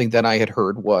of something that I had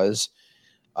heard was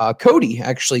Cody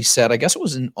actually said, I guess it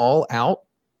was an All Out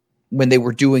when they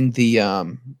were doing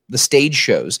the stage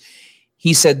shows.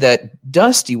 he said that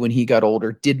Dusty, when he got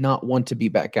older, did not want to be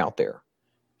back out there.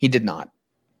 He did not.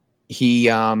 He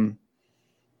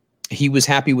was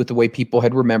happy with the way people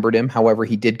had remembered him. However,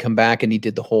 he did come back and he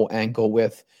did the whole angle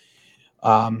with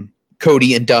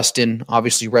Cody and Dustin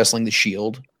obviously wrestling the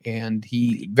Shield, and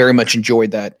he very much enjoyed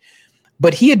that.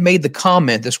 But he had made the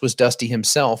comment, this was Dusty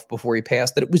himself before he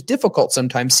passed, that it was difficult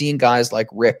sometimes seeing guys like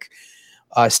Rick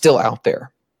still out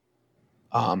there.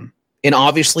 And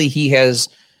obviously he has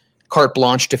carte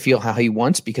blanche to feel how he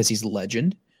wants because he's a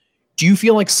legend. Do you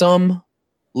feel like some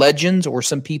legends or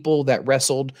some people that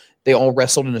wrestled, they all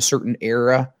wrestled in a certain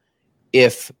era,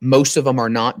 if most of them are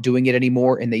not doing it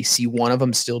anymore and they see one of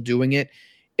them still doing it,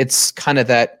 it's kind of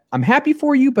that, I'm happy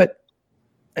for you, but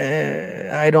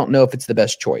I don't know if it's the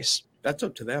best choice. That's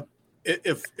up to them.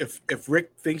 If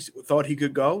Rick thought he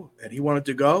could go and he wanted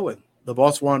to go and the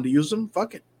boss wanted to use him,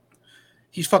 fuck it.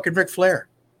 He's fucking Ric Flair.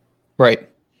 Right.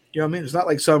 You know what I mean? It's not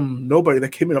like some nobody that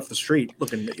came in off the street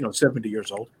looking, 70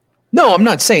 years old. No, I'm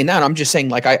not saying that. I'm just saying,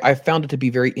 like, I found it to be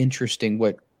very interesting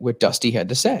what Dusty had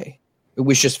to say. It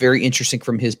was just very interesting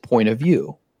from his point of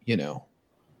view, Yeah.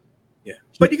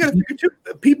 But you got to figure, too,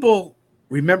 people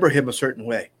remember him a certain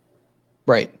way.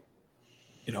 Right.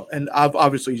 And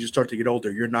obviously, as you start to get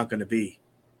older, you're not going to be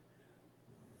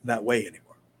that way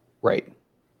anymore. Right.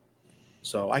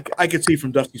 So I could see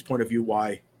from Dusty's point of view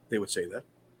why they would say that.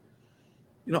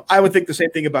 I would think the same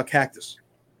thing about Cactus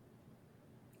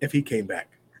if he came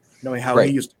back, knowing how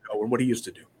he used to go and what he used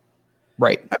to do.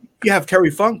 Right. You have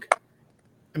Terry Funk.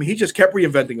 He just kept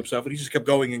reinventing himself, and he just kept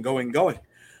going and going and going.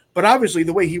 But obviously,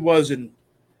 the way he was in,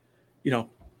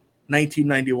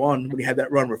 1991 when he had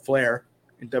that run with Flair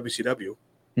in WCW,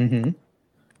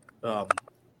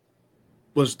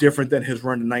 was different than his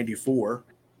run in '94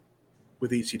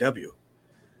 with ECW.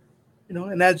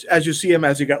 And as you see him,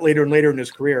 as he got later and later in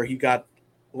his career, he got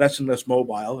less and less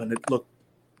mobile, and it looked,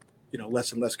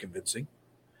 less and less convincing.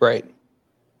 Right.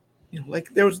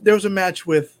 Like there was a match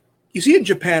with, you see in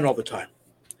Japan all the time,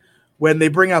 when they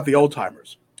bring out the old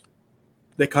timers,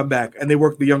 they come back and they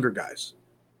work the younger guys,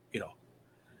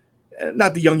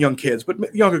 not the young kids,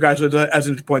 but younger guys. As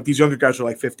in the point, these younger guys are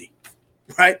like 50,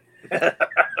 right? Yeah.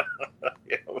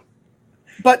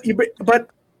 But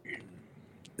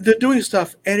they're doing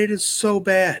stuff, and it is so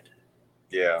bad.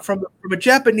 Yeah. From a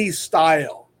Japanese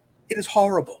style, it is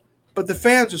horrible. But the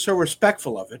fans are so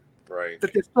respectful of it, right,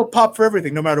 that they still pop for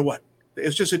everything, no matter what.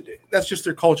 It's just that's just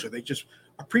their culture. They just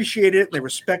appreciate it. They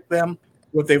respect them,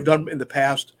 what they've done in the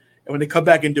past, and when they come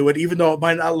back and do it, even though it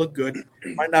might not look good,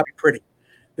 it might not be pretty,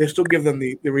 they still give them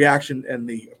the reaction and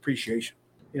the appreciation.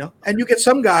 And you get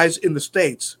some guys in the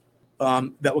States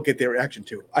that will get their reaction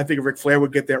too. I think Ric Flair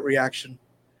would get that reaction.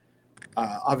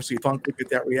 Obviously, Funk would get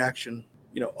that reaction.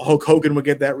 Hulk Hogan would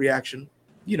get that reaction.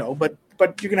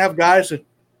 But you're gonna have guys that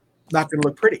not gonna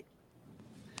look pretty,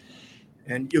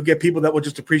 and you'll get people that will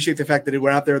just appreciate the fact that they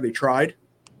went out there, they tried,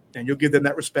 and you'll give them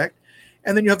that respect.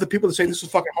 And then you have the people that say, "This is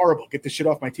fucking horrible. Get this shit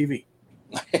off my TV."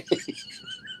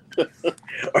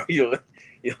 Or you'll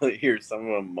hear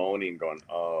someone moaning, going,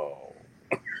 "Oh."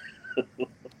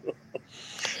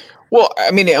 Well,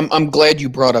 I'm glad you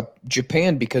brought up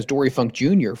Japan, because Dory Funk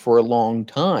Jr. for a long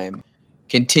time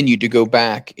continued to go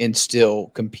back and still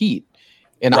compete.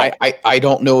 And right. I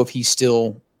don't know if he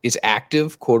still is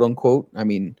active, quote unquote.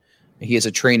 He has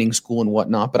a training school and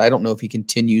whatnot, but I don't know if he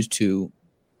continues to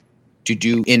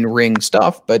do in-ring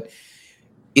stuff. But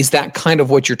is that kind of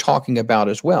what you're talking about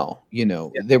as well?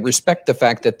 They respect the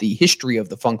fact that the history of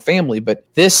the Funk family, but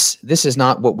this is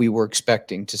not what we were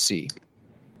expecting to see.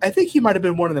 I think he might have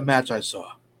been one of the matches I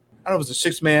saw. I don't know if it was a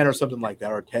 6-man or something like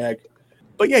that, or a tag.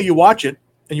 But yeah, you watch it,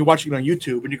 and you're watching it on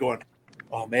YouTube, and you're going,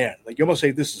 "Oh man!" Like you almost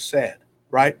say, "This is sad,"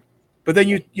 right? But then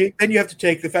you have to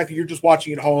take the fact that you're just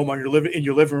watching at home in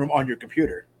your living room on your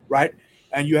computer, right?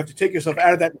 And you have to take yourself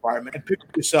out of that environment and pick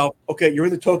up yourself. Okay, you're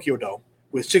in the Tokyo Dome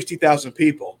with 60,000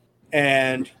 people,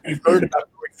 and you've heard about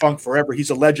Dory Funk forever. He's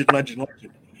a legend,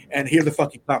 and here the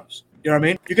fuck he comes. You know what I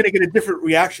mean? You're going to get a different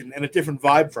reaction and a different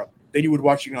vibe from it than you would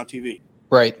watching it on TV.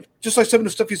 Right. Just like some of the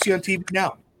stuff you see on TV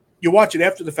now. You watch it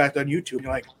after the fact on YouTube, and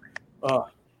you're like, "Oh,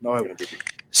 no, I won't."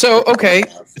 So, okay.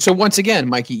 So once again,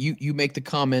 Mikey, you make the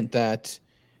comment that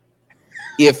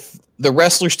if the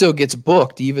wrestler still gets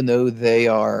booked, even though they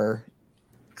are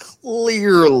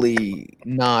clearly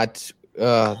not,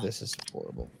 this is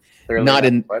horrible, clearly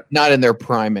not in their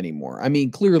prime anymore.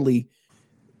 Clearly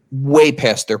way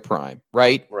past their prime,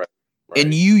 right? Right.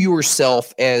 And you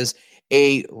yourself as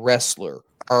a wrestler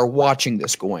are watching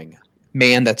this going,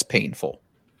 "Man, that's painful."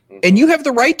 Mm-hmm. And you have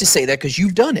the right to say that because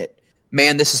you've done it.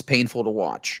 "Man, this is painful to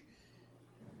watch."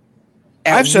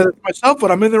 I've said it myself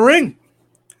when I'm in the ring.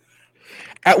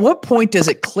 At what point does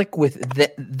it click with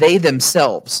they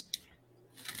themselves?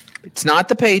 It's not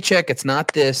the paycheck. It's not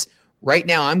this. Right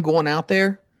now, I'm going out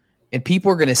there, and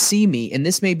people are going to see me, and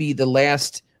this may be the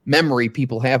last memory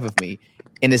people have of me.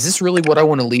 And is this really what I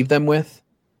want to leave them with?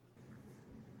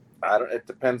 It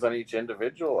depends on each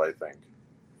individual, I think.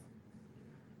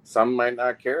 Some might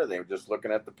not care. They're just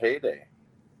looking at the payday.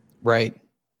 Right.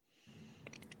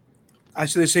 I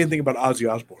say the same thing about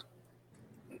Ozzy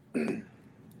Osbourne.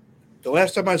 The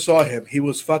last time I saw him, he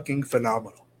was fucking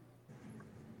phenomenal.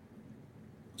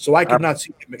 So I could not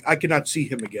see him. I could not see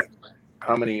him again.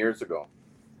 How many years ago?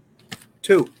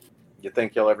 2. You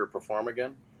think he'll ever perform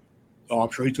again? Oh,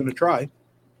 I'm sure he's going to try.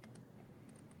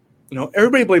 You know,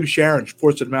 everybody blames Sharon for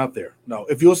forcing him out there. No,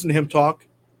 if you listen to him talk,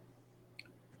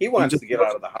 he wants to get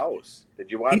out of the house.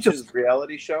 Did you watch his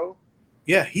reality show?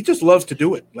 Yeah, he just loves to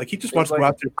do it. Like he just wants to go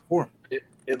out there and perform.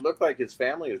 It looked like his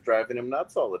family was driving him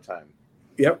nuts all the time.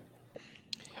 Yep.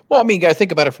 Well, I mean, you got to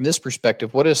think about it from this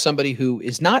perspective. What is somebody who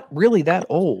is not really that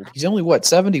old? He's only,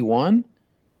 71?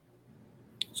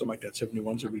 Something like that,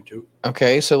 71, 72.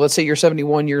 Okay, so let's say you're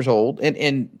 71 years old.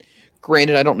 And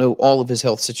granted, I don't know all of his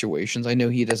health situations. I know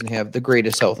he doesn't have the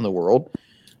greatest health in the world.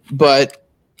 But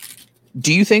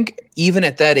do you think even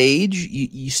at that age,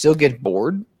 you still get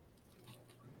bored?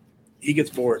 He gets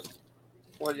bored.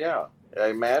 Well, yeah. I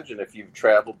imagine if you've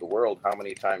traveled the world how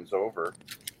many times over,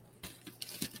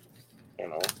 you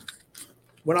know.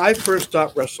 When I first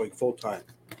stopped wrestling full time,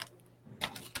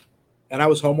 and I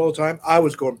was home all the time, I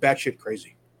was going batshit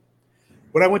crazy.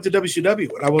 When I went to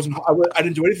WCW, and I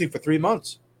didn't do anything for 3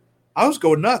 months. I was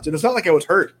going nuts, and it's not like I was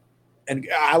hurt. And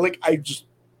I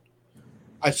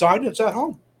signed and sat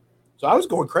home, so I was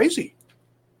going crazy.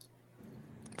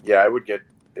 Yeah, I would get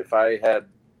if I had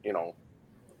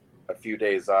a few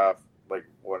days off, like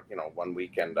one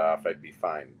weekend off, I'd be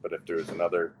fine. But if there was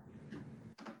another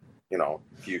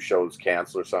few shows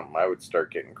canceled or something, I would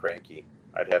start getting cranky.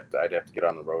 I'd have to get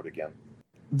on the road again.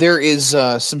 There is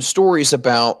some stories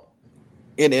about,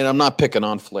 and I'm not picking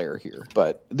on Flair here,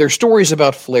 but there's stories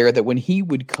about Flair that when he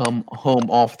would come home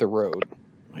off the road,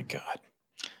 my God,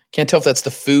 can't tell if that's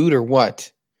the food or what.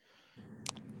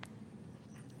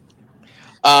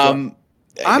 I'm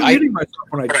muting myself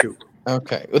when I chew.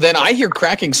 Okay, well then I hear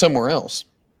cracking somewhere else.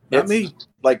 Not me.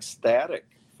 Like static.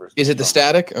 Is it the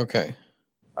static? Okay.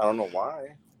 I don't know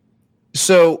why.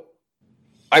 So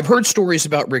I've heard stories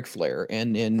about Ric Flair,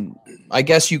 and I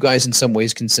guess you guys in some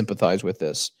ways can sympathize with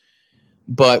this.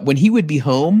 But when he would be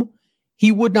home,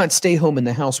 he would not stay home in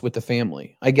the house with the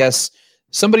family. I guess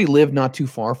somebody lived not too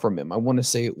far from him. I want to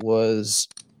say it was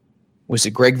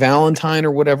it Greg Valentine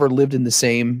or whatever lived in the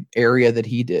same area that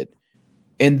he did.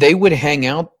 And they would hang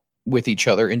out with each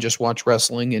other and just watch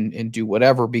wrestling and do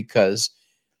whatever because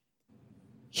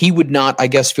he would not, I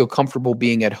guess, feel comfortable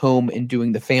being at home and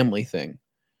doing the family thing.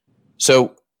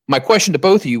 So my question to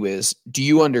both of you is, do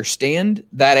you understand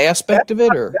that aspect of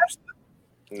it? Or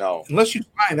no? Unless you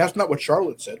find that's not what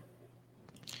Charlotte said.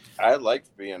 I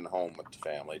liked being home with the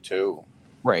family too.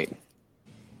 Right.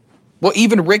 Well,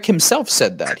 even Rick himself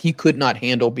said that. He could not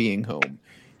handle being home.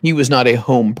 He was not a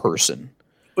home person.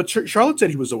 But Charlotte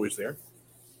said he was always there,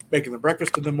 making the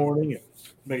breakfast in the morning and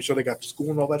making sure they got to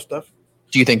school and all that stuff.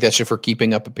 Do you think that's just for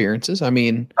keeping up appearances? I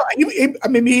mean,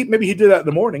 maybe he did that in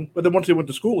the morning, but then once he went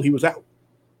to school, he was out.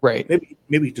 Right.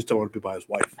 Maybe he just don't want to be by his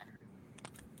wife.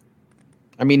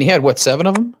 I mean, he had, 7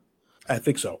 of them? I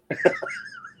think so.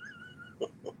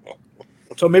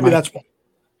 So maybe that's one.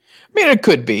 I mean, it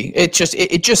could be. It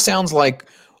just sounds like,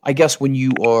 I guess, when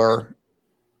you are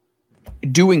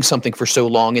doing something for so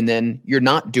long and then you're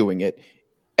not doing it,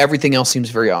 everything else seems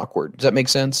very awkward. Does that make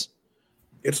sense?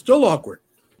 It's still awkward.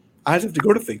 I have to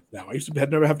go to things now. I used to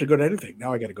never have to go to anything.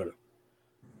 Now I got to go to.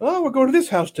 Oh, we're going to this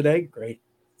house today. Great,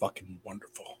 fucking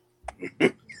wonderful.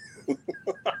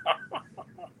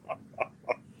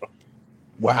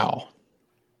 Wow.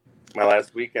 My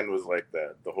last weekend was like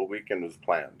that. The whole weekend was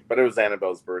planned, but it was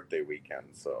Annabelle's birthday weekend,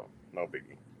 so no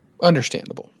biggie.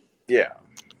 Understandable. Yeah.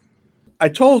 I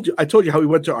told you how we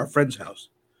went to our friend's house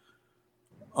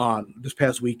on this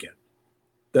past weekend.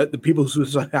 The people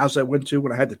whose house I went to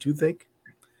when I had the toothache.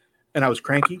 And I was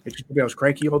cranky. I was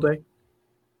cranky all day,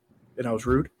 and I was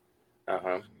rude.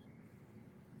 Well,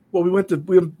 we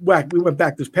went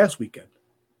back this past weekend.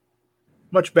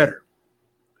 Much better.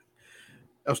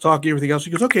 I was talking everything else. She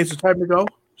goes, "Okay, it's time to go."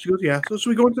 She goes, "Yeah." So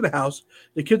we go into the house.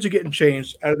 The kids are getting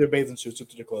changed out of their bathing suits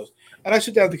into their clothes, and I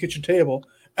sit down at the kitchen table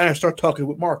and I start talking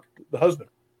with Mark, the husband.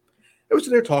 And we're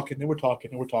sitting there talking, and we're talking.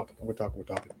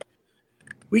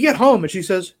 We get home, and she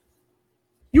says,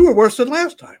 "You were worse than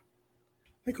last time."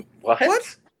 I go, what? I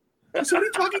said, "What are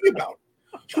you talking about?"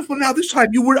 She goes, well, now this time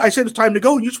you were. I said it's time to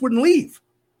go, and you just wouldn't leave.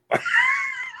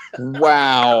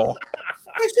 Wow.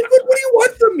 I said, what do you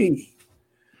want from me?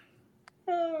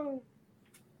 So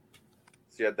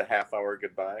you had the half-hour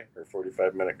goodbye or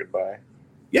 45-minute goodbye?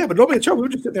 Yeah, but nobody told me. We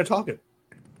were just sitting there talking.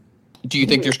 Do you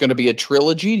think there's going to be a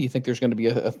trilogy? Do you think there's going to be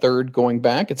a third going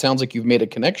back? It sounds like you've made a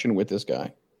connection with this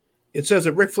guy. It says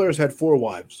that Ric Flair's had 4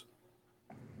 wives.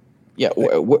 Yeah.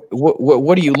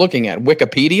 What are you looking at?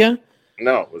 Wikipedia?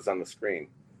 No, it was on the screen.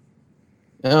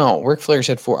 No, Ric Flair's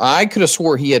had 4. I could have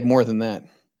swore he had more than that.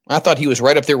 I thought he was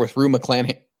right up there with Rue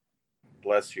McClanahan.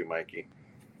 Bless you, Mikey.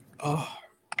 Oh,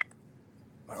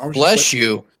 Bless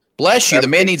you. Bless you. The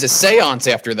man needs a seance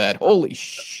after that. Holy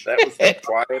shit. That was the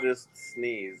quietest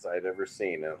sneeze I'd ever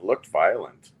seen. It looked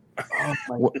violent.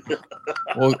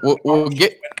 We'll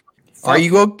get. Are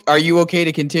you okay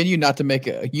to continue? Not to make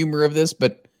a humor of this,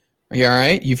 but are you all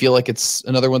right? You feel like it's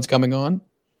another one's coming on?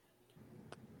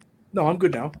 No, I'm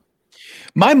good now.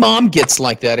 My mom gets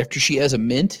like that after she has a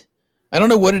mint. I don't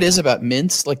know what it is about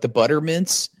mints, like the butter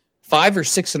mints. 5 or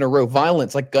 6 in a row,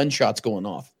 violence, like gunshots going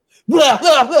off.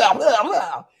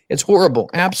 It's horrible,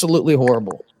 absolutely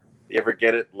horrible. You ever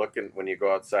get it looking when you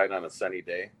go outside on a sunny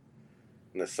day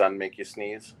and the sun make you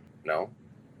sneeze? No?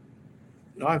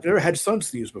 No, I've never had sun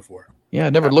sneeze before. Yeah, I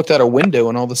never looked out a window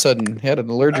and all of a sudden had an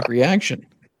allergic reaction.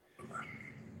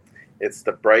 It's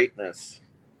the brightness.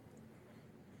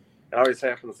 It always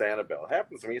happens to Annabelle. It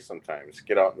happens to me sometimes.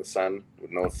 Get out in the sun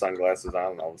with no sunglasses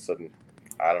on and all of a sudden,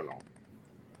 I don't know.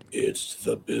 It's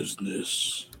the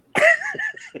business.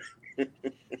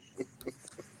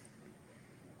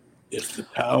 It's the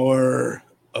power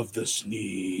of the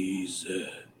sneeze.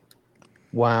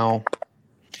 Wow.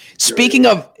 Speaking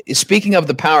of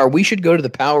the power, we should go to the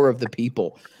power of the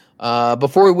people.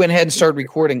 Before we went ahead and started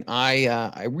recording,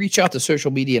 I reached out to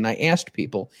social media and I asked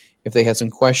people if they had some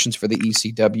questions for the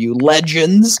ECW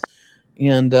legends.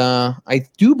 And I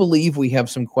do believe we have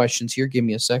some questions here. Give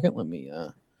me a second. Let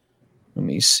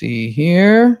me see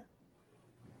here.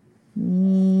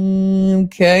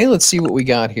 Okay, let's see what we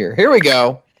got here. Here we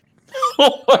go.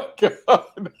 Oh my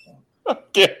God.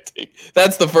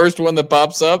 That's the first one that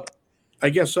pops up? I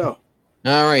guess so.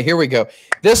 All right, here we go.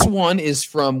 This one is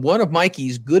from one of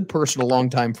Mikey's good personal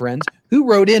longtime friends. Who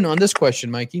wrote in on this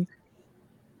question, Mikey?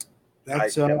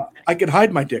 That's I can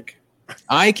hide my dick.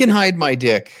 I can hide my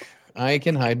dick. I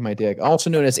can hide my dick. Also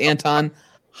known as Anton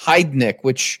Heidnick,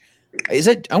 which is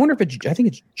it? I wonder if I think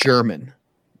it's German.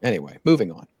 Anyway,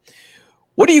 moving on.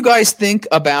 What do you guys think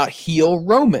about heel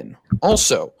Roman?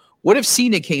 Also, what if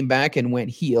Cena came back and went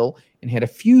heel and had a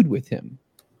feud with him?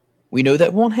 We know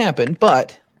that won't happen,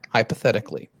 but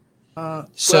hypothetically.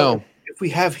 So if we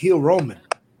have heel Roman,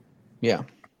 yeah,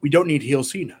 we don't need heel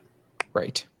Cena.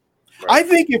 Right. I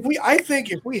think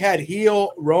if we had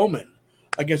heel Roman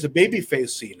against a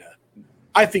babyface Cena,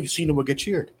 I think Cena would get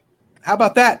cheered. How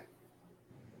about that?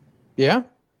 Yeah.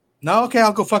 No, okay,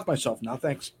 I'll go fuck myself now.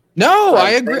 Thanks. No,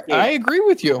 I agree. I agree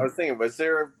with you. I was thinking,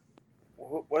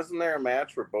 wasn't there a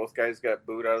match where both guys got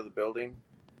booed out of the building?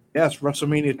 Yes,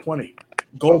 WrestleMania 20.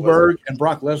 Goldberg and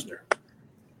Brock Lesnar.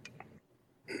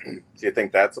 Do you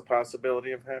think that's a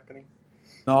possibility of happening?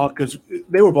 No, because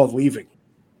they were both leaving.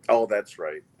 Oh, that's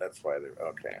right. That's why they're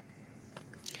okay.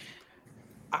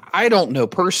 I don't know.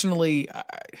 Personally,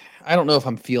 I don't know if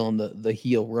I'm feeling the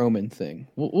heel Roman thing.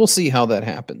 We'll see how that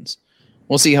happens.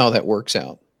 We'll see how that works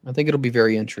out. I think it'll be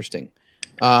very interesting.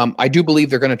 I do believe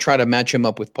they're going to try to match him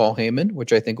up with Paul Heyman,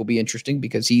 which I think will be interesting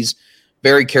because he's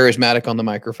very charismatic on the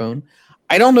microphone.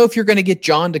 I don't know if you're going to get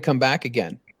John to come back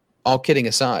again. All kidding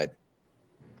aside,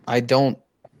 I don't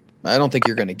think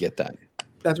you're going to get that.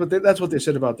 That's what they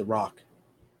said about The Rock.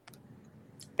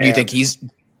 Do you think he's?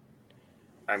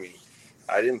 I mean,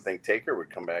 I didn't think Taker would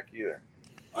come back either.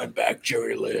 I'm back,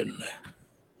 Jerry Lynn.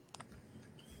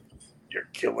 You're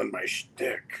killing my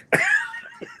shtick.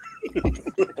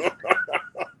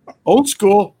 Old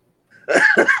school.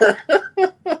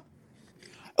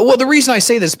 Well, the reason I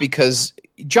say this is because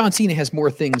John Cena has more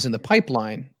things in the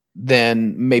pipeline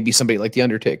than maybe somebody like The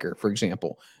Undertaker, for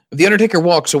example. If The Undertaker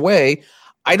walks away,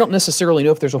 I don't necessarily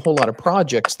know if there's a whole lot of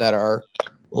projects that are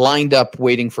lined up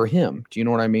waiting for him. Do you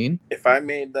know what I mean? If I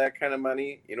made that kind of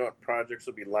money, you know what projects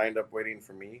would be lined up waiting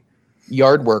for me?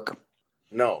 Yard work.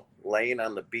 No, laying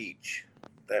on the beach.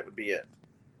 That would be it.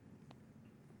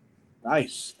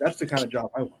 Nice. That's the kind of job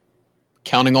I want.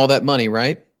 Counting all that money,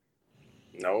 right?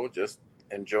 No, just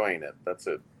enjoying it. That's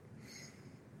it.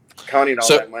 Counting all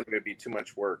that money would be too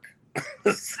much work.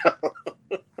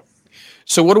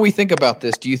 So what do we think about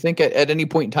this? Do you think at any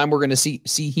point in time we're going to see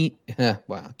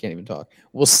wow, I can't even talk.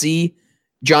 We'll see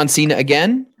John Cena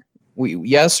again?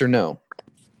 Yes or no?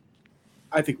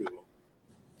 I think we will.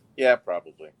 Yeah,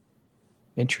 probably.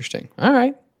 Interesting. All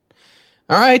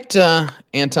right,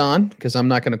 Anton, because I'm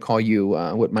not going to call you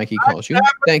what Mikey calls you.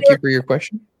 Thank you for your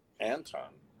question.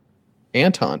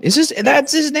 Anton.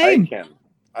 That's his name?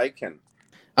 I can.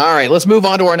 All right, let's move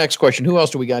on to our next question. Who else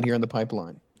do we got here in the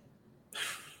pipeline?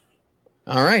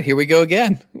 All right, here we go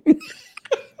again.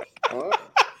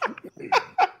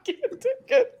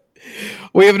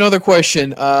 We have another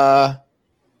question.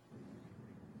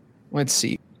 Let's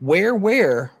see.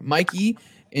 Where Mikey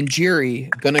and Jerry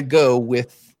gonna go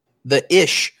with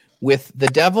the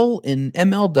devil in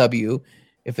MLW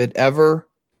if it ever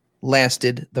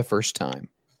lasted the first time?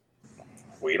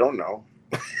 We don't know.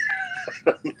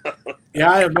 Yeah,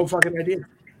 I have no fucking idea.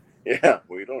 Yeah,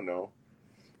 we don't know.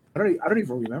 I don't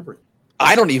even remember it.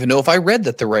 I don't even know if I read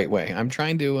that the right way. I'm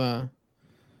trying to.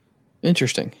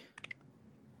 Interesting.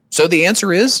 So the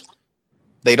answer is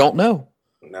they don't know.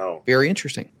 No. Very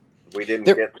interesting. We didn't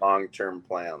get long-term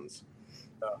plans.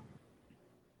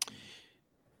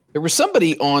 There was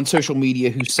somebody on social media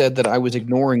who said that I was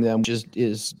ignoring them, which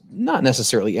is not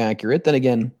necessarily accurate. Then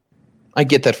again, I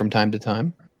get that from time to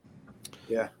time.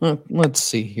 Yeah. Let's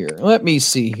see here. Let me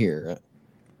see here.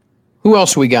 Who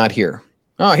else we got here?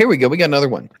 Oh, here we go. We got another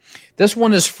one. This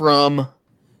one is from...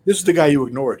 This is the guy you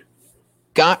ignored.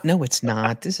 No, it's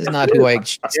not. This is not who I...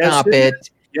 Stop it.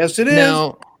 Yes, it is.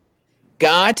 No.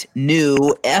 Got new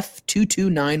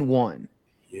F2291.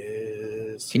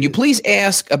 Yes. Can you please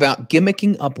ask about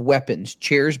gimmicking up weapons,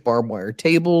 chairs, barbed wire,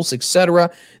 tables,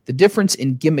 etc.? The difference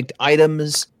in gimmicked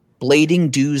items,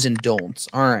 blading do's and don'ts.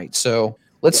 All right, so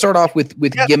let's start off with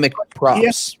gimmick props. He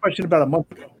asked a question about a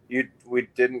month ago. We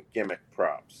didn't gimmick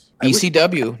props.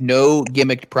 ECW, no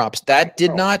gimmicked props. That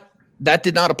did not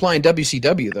apply in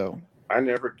WCW though. I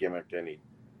never gimmicked any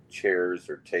chairs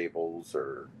or tables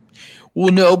or.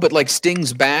 Well, no, but like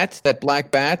Sting's bat, that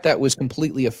black bat, that was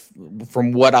completely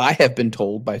from what I have been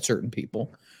told by certain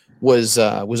people, was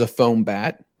a foam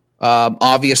bat.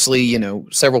 Obviously,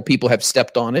 several people have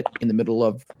stepped on it in the middle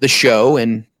of the show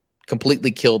and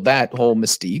completely killed that whole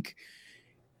mystique.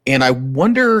 And I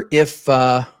wonder if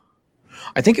I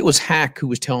think it was Hack who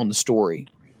was telling the story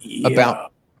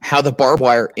about how the barbed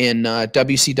wire in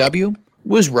WCW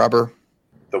was rubber.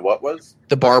 The what was?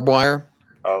 The barbed wire.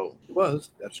 Oh. It was.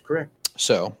 That's correct.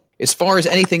 So as far as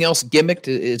anything else gimmicked,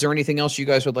 is there anything else you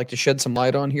guys would like to shed some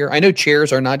light on here? I know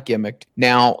chairs are not gimmicked.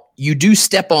 Now, you do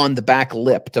step on the back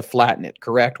lip to flatten it,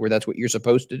 correct? Where that's what you're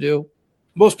supposed to do?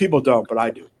 Most people don't, but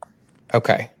I do.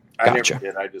 Okay. Gotcha. I never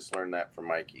did. I just learned that from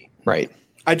Mikey. Right.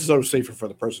 I just thought it was safer for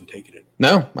the person taking it.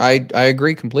 No, I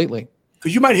agree completely.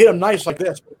 Because you might hit them nice like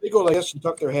this, but if they go like this and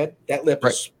tuck their head, that lip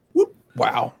is whoop.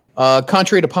 Wow.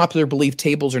 Contrary to popular belief,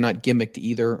 tables are not gimmicked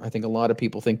either. I think a lot of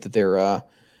people think that they're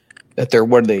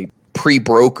what are they,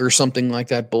 pre-broke or something like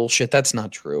that bullshit. That's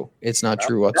not true. It's not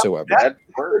true whatsoever. That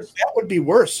would be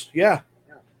worse. Yeah.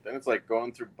 Then it's like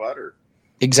going through butter.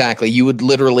 Exactly. You would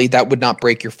that would not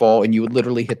break your fall, and you would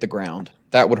literally hit the ground.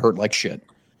 That would hurt like shit.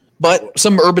 But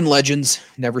some urban legends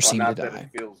never seem to die. That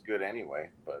it feels good anyway,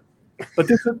 but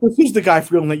this is the guy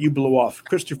Freland that you blew off,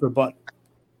 Christopher Butt.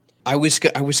 I was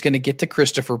going to get to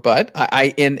Christopher Butt.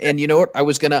 And you know what? I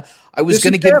was going to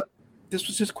This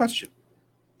was his question.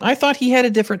 I thought he had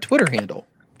a different Twitter handle.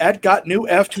 @GotNew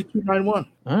F2291.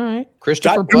 All right.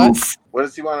 Christopher Butt. What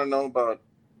does he want to know about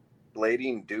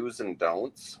blading do's and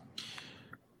don'ts?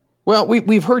 Well,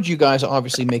 we've heard you guys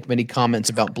obviously make many comments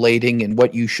about blading and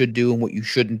what you should do and what you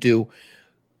shouldn't do.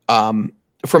 From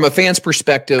a fan's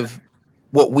perspective,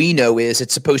 what we know is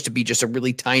it's supposed to be just a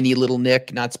really tiny little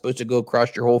nick, not supposed to go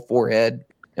across your whole forehead.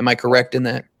 Am I correct in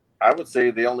that? I would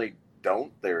say the only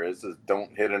don't there is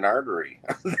don't hit an artery.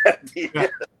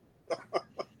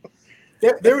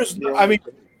 There is, I mean,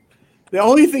 the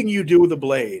only thing you do with a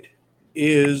blade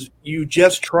is you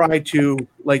just try to,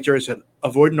 like Jerry said,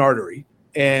 avoid an artery,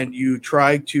 and you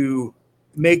try to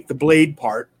make the blade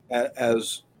part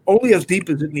as only as deep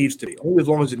as it needs to be, only as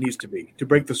long as it needs to be to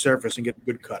break the surface and get a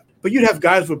good cut. But you'd have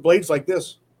guys with blades like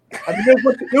this. I mean,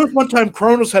 there was one time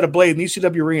Kronos had a blade in the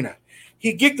ECW arena.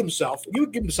 He gigged himself. He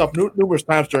would give himself numerous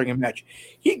times during a match.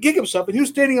 He'd gig himself, and he was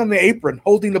standing on the apron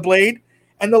holding the blade,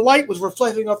 and the light was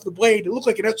reflecting off the blade. It looked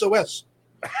like an SOS.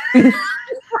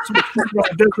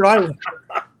 Desert Island.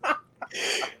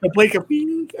 The blade kept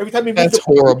every time he moved. That's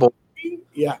horrible.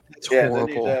 Yeah. That's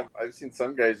horrible. I've seen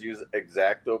some guys use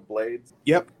X-Acto blades.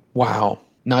 Yep. Wow.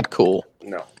 Not cool.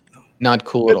 No. Not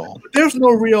cool at all. But there's no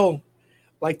real,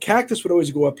 like Cactus would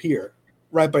always go up here,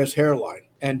 right by his hairline,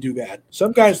 and do that.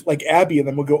 Some guys like Abby and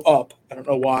them will go up. I don't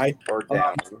know why. Or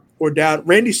down. Or down.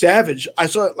 Randy Savage, I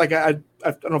saw, like, I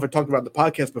don't know if I talked about it in the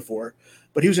podcast before,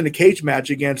 but he was in a cage match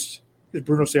against is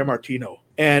Bruno Sammartino.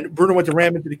 And Bruno went to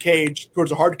ram into the cage towards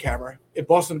the hard camera at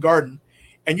Boston Garden,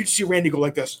 and you'd see Randy go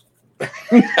like this.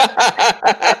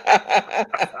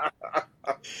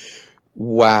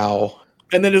 Wow.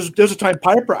 And then there's a time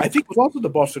Piper, I think, was also at the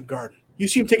Boston Garden. You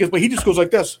see him take his, but he just goes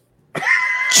like this.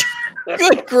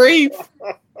 Good grief.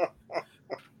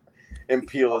 And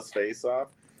peel his face off.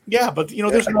 Yeah, but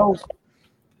there's no,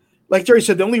 like Jerry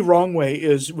said, the only wrong way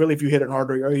is really if you hit an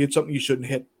artery or you hit something you shouldn't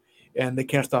hit, and they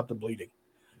can't stop the bleeding.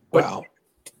 But wow.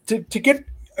 To get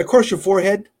across your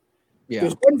forehead, Yeah.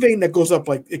 there's one vein that goes up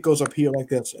here like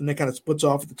this, and then kind of splits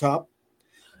off at the top.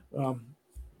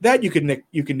 That you can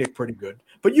nick pretty good,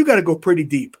 but you got to go pretty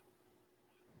deep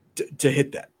to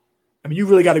hit that. I mean, you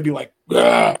really got to be like,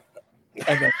 and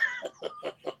then,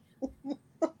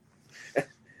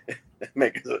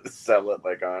 Make it sell it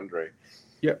like Andre.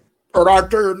 yeah. Or I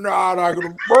do not, I'm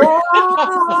gonna burn.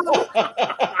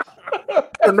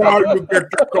 And now you get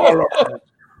the color.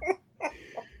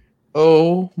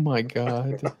 Oh my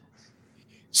God.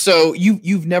 So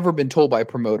you've never been told by a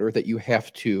promoter that you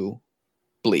have to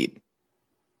bleed.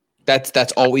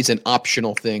 That's always an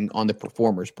optional thing on the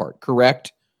performer's part,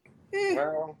 correct?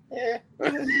 Well, yeah.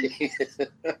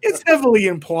 It's heavily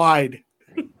implied.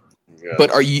 Yeah.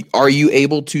 But are you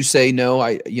able to say no?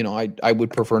 I would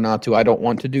prefer not to. I don't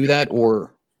want to do that,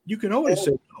 or You can always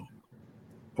say no.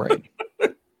 right.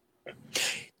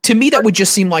 To me, that would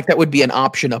just seem like that would be an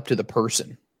option up to the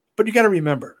person. But you got to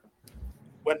remember,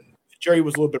 when Jerry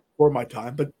was a little bit before my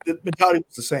time, but the mentality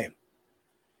was the same.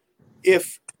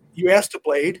 If you asked to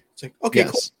blade, it's like, okay,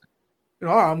 Yes. cool.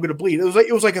 I'm going to bleed. It was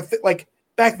like like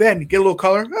back then, you get a little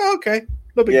color. Oh, okay,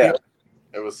 no big Yeah. deal.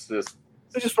 It was just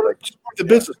It's just for the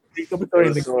business. Nobody thought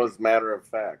anything. it was matter of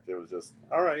fact. It was just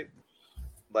all right.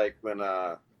 Like when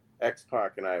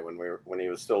X-Pac and I, when he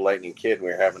was still Lightning Kid, and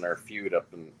we were having our feud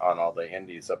on all the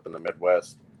indies up in the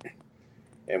Midwest,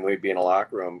 and we'd be in a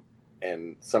locker room,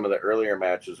 and some of the earlier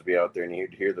matches would be out there, and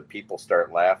you'd hear the people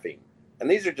start laughing. And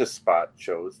these are just spot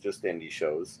shows, just indie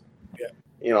shows. Yeah.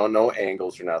 No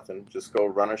angles or nothing. Just go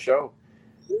run a show.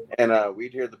 And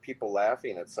we'd hear the people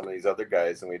laughing at some of these other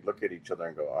guys, and we'd look at each other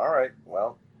and go, all right,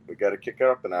 well, we got to kick it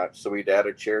up a notch. So we'd add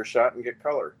a chair shot and get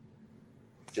color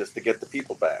just to get the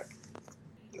people back.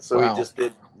 So Wow. we just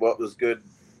did what was good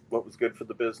for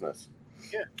the business.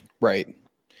 Yeah. Right.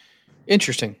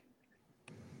 Interesting.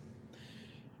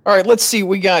 All right, let's see what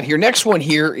we got here. Next one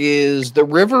here is the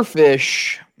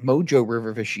Riverfish, Mojo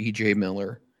Riverfish EJ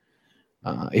Miller.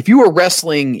 If you were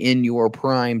wrestling in your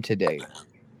prime today,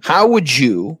 how would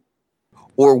you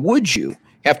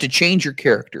have to change your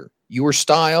character, your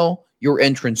style, your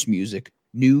entrance music,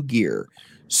 new gear?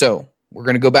 So we're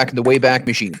going to go back in the Wayback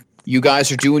Machine. You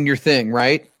guys are doing your thing,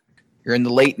 right? You're in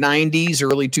the late 90s,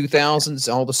 early 2000s.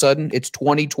 All of a sudden, it's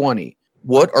 2020.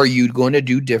 What are you going to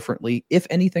do differently, if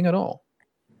anything at all?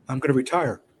 I'm going to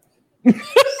retire.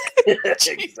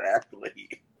 Exactly.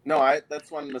 No,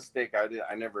 that's one mistake I did.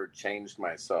 I never changed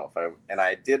myself.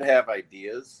 I did have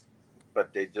ideas,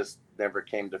 but they just never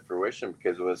came to fruition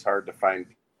because it was hard to find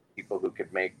people who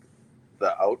could make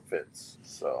the outfits.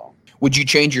 So, would you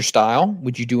change your style?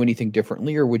 Would you do anything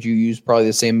differently, or would you use probably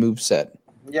the same move set?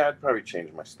 yeah, I'd probably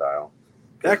change my style.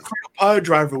 That cradle pile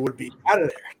driver would be out of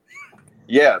there.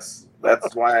 Yes,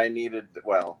 that's why I needed.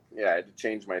 Well, yeah, I had to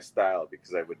change my style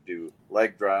because I would do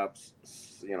leg drops,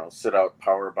 sit out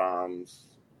power bombs,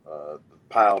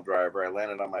 pile driver. I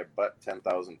landed on my butt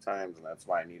 10,000 times, and that's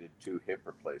why I needed 2 hip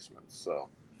replacements. So,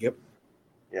 Yep.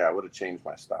 Yeah, I would have changed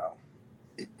my style.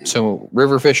 So,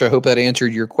 Riverfish, I hope that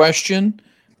answered your question.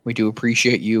 We do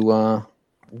appreciate you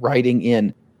writing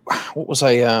in. What was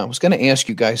I was going to ask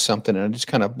you guys something, and I just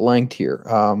kind of blanked here.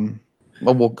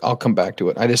 I'll come back to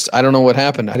it. I don't know what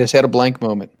happened. I just had a blank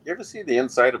moment. You ever see the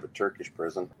inside of a Turkish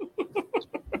prison?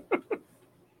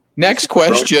 Next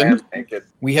question. Naked.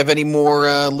 We have any more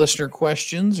listener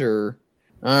questions? Or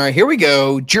all right, here we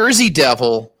go. Jersey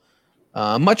Devil,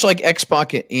 much like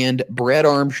X-Pac and Brad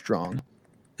Armstrong,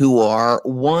 who are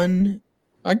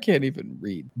I can't even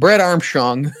read. Brad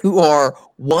Armstrong, who are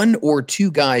one or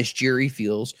two guys Jerry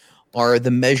feels are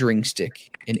the measuring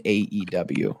stick in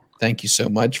AEW. Thank you so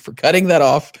much for cutting that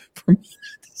off from me.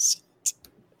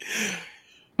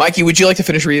 Mikey, would you like to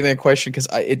finish reading that question? Because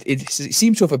it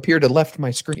seems to have appeared and left my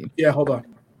screen. Yeah, hold on.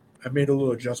 I made a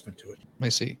little adjustment to it. I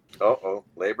see.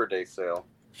 Labor Day sale.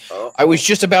 I was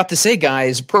just about to say,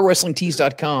 guys,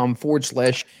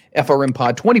 ProWrestlingTees.com/FRM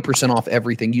pod, 20% off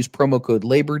everything. Use promo code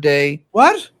Labor Day.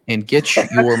 What? And get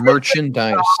your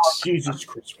merchandise. Oh, Jesus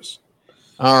Christmas.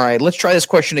 All right, let's try this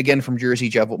question again from Jersey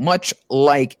Devil. Much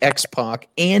like X-Pac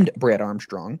and Brad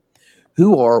Armstrong,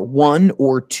 who are one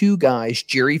or two guys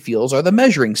Jerry feels are the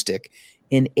measuring stick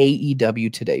in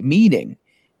AEW today. Meaning,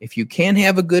 if you can't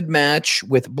have a good match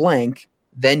with blank,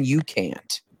 then you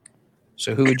can't.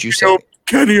 So who would you say?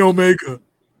 Kenny Omega.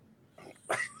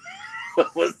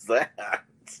 What was that?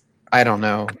 I don't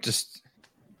know. Just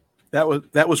that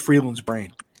was Freeland's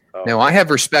brain. Oh. no, I have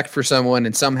respect for someone,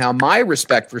 and somehow my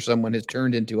respect for someone has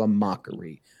turned into a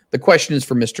mockery. The question is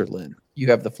for Mr. Lynn. You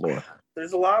have the floor.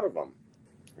 There's a lot of them.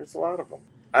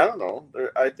 I don't know.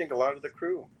 I think a lot of the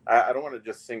crew. I don't want to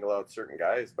just single out certain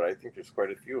guys, but I think there's quite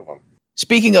a few of them.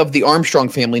 Speaking of the Armstrong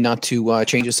family, not to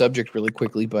change the subject really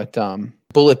quickly, but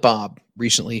Bullet Bob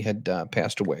recently had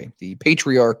passed away. The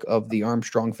patriarch of the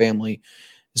Armstrong family.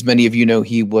 As many of you know,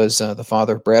 he was the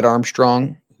father of Brad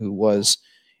Armstrong, who was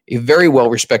a very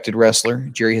well-respected wrestler.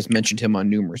 Jerry has mentioned him on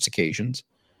numerous occasions.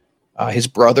 His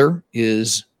brother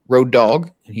is Road Dogg,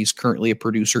 and he's currently a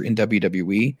producer in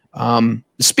WWE.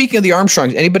 Speaking of the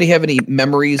Armstrongs, anybody have any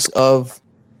memories of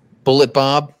Bullet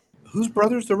Bob? Whose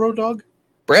brother's the Road Dogg?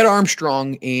 Brad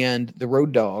Armstrong and the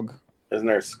Road Dogg. Isn't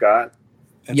there Scott?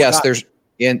 And Yes,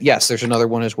 Scott. there's another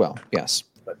one as well. Yes.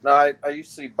 But no, I used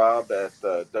to see Bob at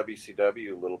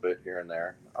WCW a little bit here and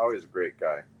there. Always a great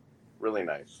guy. Really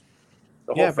nice.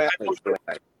 The whole family was really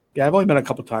nice. Yeah, I've only been a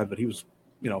couple times, but he was,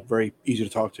 very easy to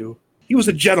talk to. He was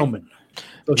a gentleman.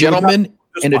 So Gentleman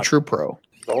and a much. true pro.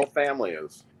 The whole family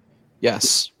is.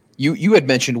 Yes. You had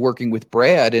mentioned working with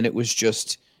Brad, and it was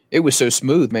so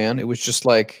smooth, man. It was just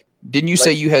like, didn't you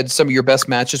say you had some of your best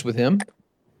matches with him?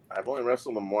 I've only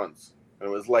wrestled him once, and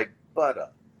it was like butter.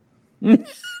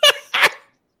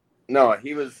 No,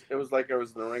 it was like I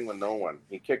was in the ring with no one.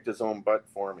 He kicked his own butt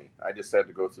for me. I just had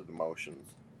to go through the motions.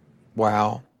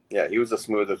 Wow. Yeah, he was the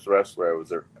smoothest wrestler I was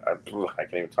there. I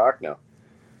can't even talk now.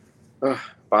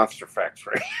 Monster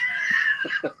Factory.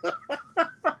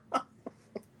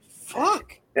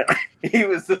 Fuck. Yeah, he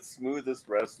was the smoothest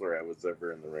wrestler I was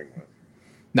ever in the ring with.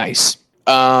 Nice.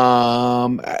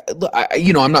 I'm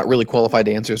not really qualified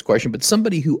to answer this question, but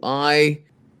somebody who I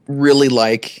really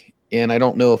like, and I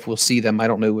don't know if we'll see them. I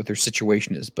don't know what their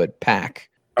situation is, but Pac.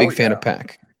 Big fan of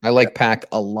Pac. I like Pac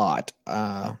a lot.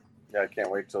 Yeah, I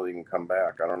can't wait till he can come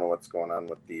back. I don't know what's going on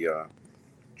with the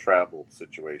travel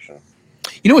situation.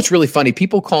 You know what's really funny?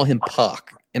 People call him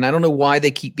Puck, and I don't know why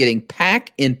they keep getting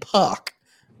Pac and Puck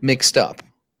mixed up.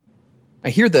 I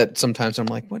hear that sometimes. I'm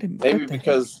like, what? Maybe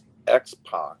because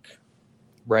X-Pac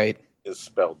right is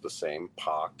spelled the same,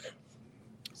 Pac.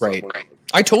 Right.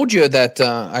 I told you that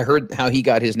I heard how he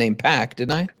got his name Pac,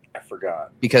 didn't I? I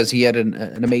forgot. Because he had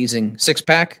an amazing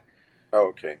six-pack. Oh,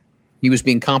 okay. He was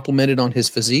being complimented on his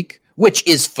physique, which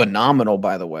is phenomenal,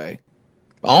 by the way.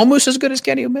 Almost as good as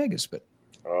Kenny Omega's, but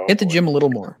hit the gym a little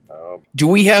more. Oh. Do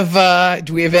we have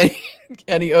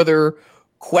any other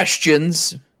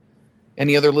questions?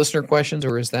 Any other listener questions,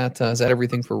 or is that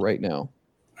everything for right now?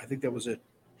 I think that was it.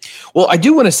 Well, I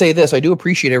do want to say this. I do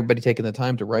appreciate everybody taking the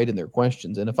time to write in their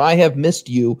questions. And if I have missed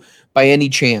you by any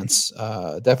chance,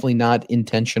 definitely not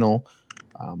intentional.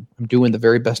 I'm doing the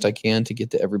very best I can to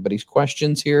get to everybody's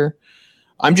questions here.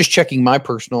 I'm just checking my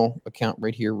personal account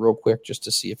right here real quick just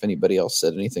to see if anybody else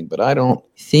said anything, but I don't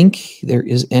think there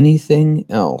is anything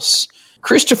else.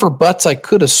 Christopher Butts, I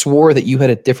could have swore that you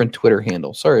had a different Twitter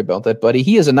handle. Sorry about that, buddy.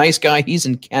 He is a nice guy. He's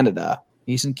in Canada.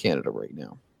 He's in Canada right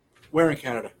now. Where in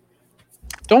Canada?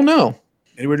 Don't know.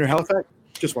 Anywhere near Halifax?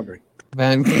 Just wondering.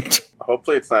 Man.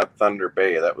 Hopefully it's not Thunder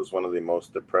Bay. That was one of the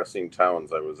most depressing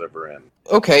towns I was ever in.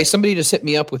 Okay, somebody just hit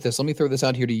me up with this. Let me throw this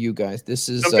out here to you guys. This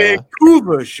is The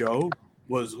Vancouver show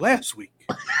was last week.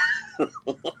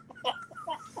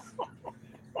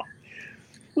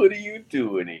 What are you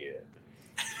doing here?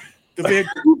 The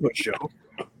Vancouver show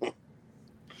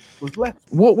was last.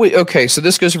 Okay, so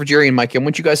this goes for Jerry and Mike. I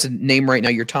want you guys to name right now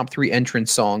your top 3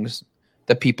 entrance songs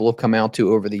that people have come out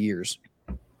to over the years.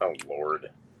 Oh, Lord.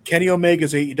 Kenny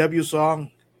Omega's AEW song,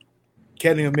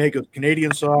 Kenny Omega's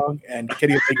Canadian song, and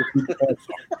Kenny Omega's Japan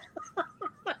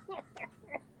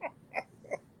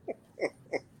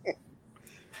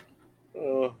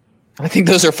song. I think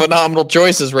those are phenomenal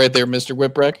choices right there, Mr.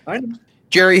 Whipwreck. I know.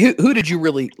 Jerry, who did you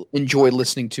really enjoy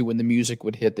listening to when the music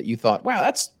would hit that you thought, wow,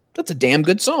 that's a damn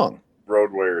good song?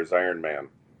 Road Warriors, Iron Man.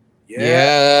 Yeah,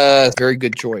 Yes, very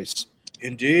good choice.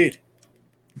 indeed.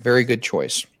 Very good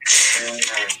choice.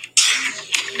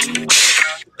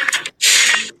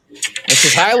 This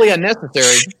is highly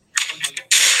unnecessary.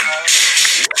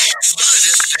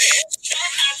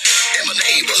 In my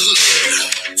neighborhood.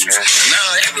 Now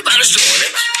everybody's doing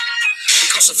it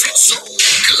because it feels so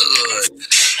good.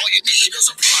 All you need is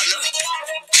a partner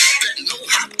that know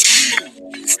how to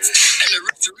move. And the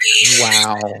rest of it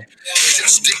Wow.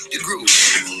 just dig the groove.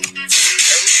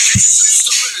 And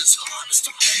somebody It's hard to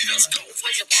stop. Just go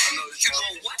for your partners. You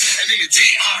know what? And then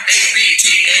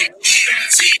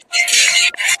Grabs.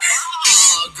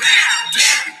 Grab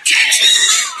them, catch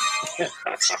it.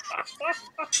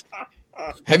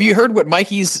 Have you heard what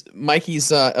Mikey's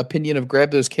opinion of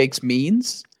grab those cakes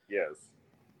means? Yes.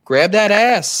 Grab that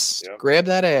ass. Yep. Grab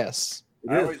that ass.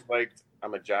 I always liked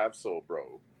I'm a job soul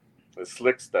bro. The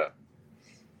slick stuff.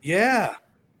 Yeah,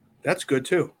 that's good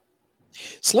too.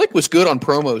 Slick was good on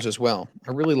promos as well.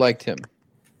 I really liked him.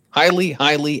 Highly,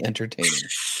 highly entertaining.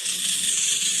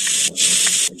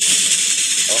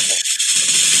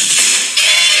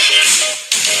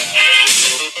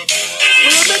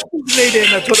 Well, I met this lady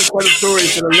and I told her quite a story.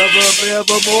 Said I love her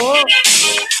forevermore. But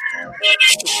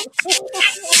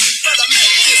I met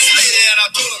this lady and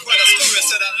I told her quite a story.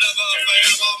 Said I love her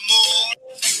forevermore.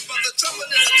 But the trouble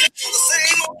is I kept the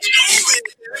same old story.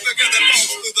 Every girl that walks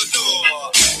through the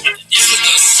door. You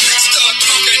the slick start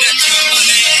talking at your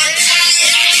money.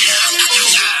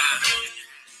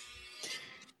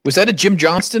 Was that a Jim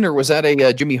Johnston or was that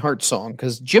a Jimmy Hart song?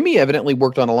 Because Jimmy evidently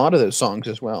worked on a lot of those songs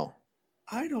as well.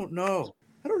 I don't know.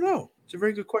 It's a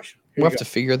very good question. We'll have to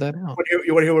figure that out.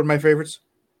 You want to hear one of my favorites?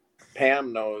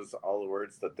 Pam knows all the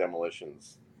words to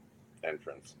Demolition's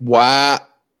entrance. Wow.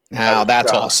 Now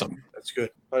that's awesome. That's good.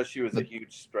 Plus, she was a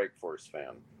huge Strike Force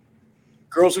fan.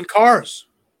 Girls in Cars.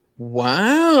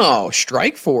 Wow.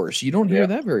 Strike Force. You don't hear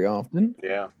that very often.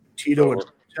 Yeah. Tito and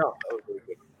Tell. That was really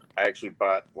good. I actually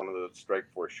bought one of the Strike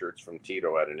Force shirts from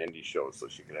Tito at an indie show so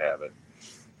she could have it.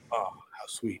 Oh, how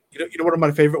sweet. You know one of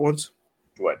my favorite ones?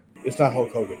 What? It's not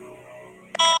Hulk Hogan.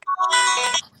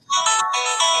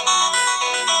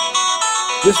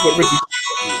 This is what Ricky used.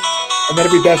 And then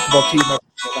every basketball team.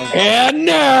 And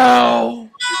now,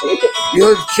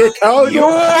 You're Chicago.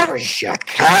 your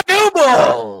Chicago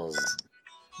Bulls.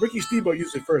 Ricky Steamboat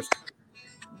used it first.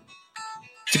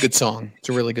 It's a good song. It's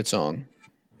a really good song.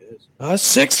 A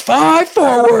 6'5"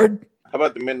 forward. How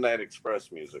about the Midnight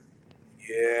Express music?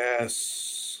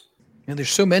 Yes. And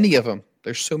there's so many of them.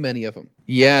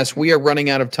 Yes, we are running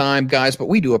out of time, guys, but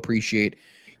we do appreciate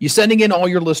you sending in all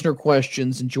your listener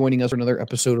questions and joining us for another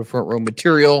episode of Front Row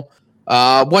Material.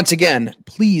 Once again,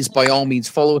 please, by all means,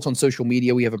 follow us on social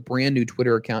media. We have a brand new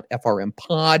Twitter account, FRM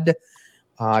Pod.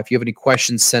 If you have any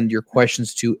questions, send your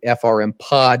questions to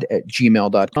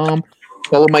frmpod@gmail.com.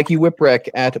 Follow Mikey Whipwreck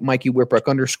at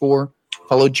 @MikeyWhipwreck_.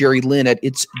 Follow Jerry Lynn at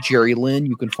It's Jerry Lynn.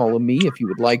 You can follow me if you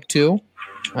would like to.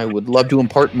 I would love to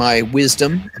impart my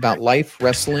wisdom about life,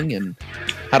 wrestling, and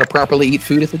how to properly eat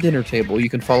food at the dinner table.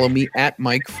 You can follow me at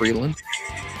Mike Freland.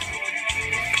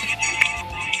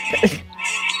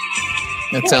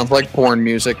 That sounds like porn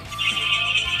music.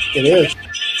 It is.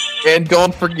 And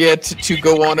don't forget to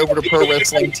go on over to Pro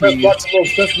Wrestling Tees.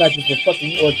 Chess matches were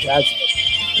fucking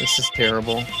orgasmic. This is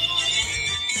terrible.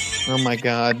 Oh my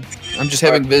god. I'm just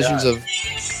having visions of...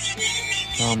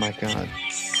 Oh my god.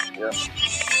 Yeah.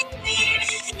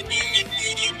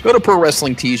 Go to Pro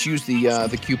Wrestling Tees. Use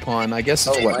the coupon. I guess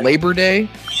it's Labor Day,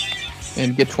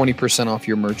 and get 20% off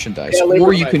your merchandise. Yeah,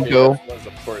 or you can go Was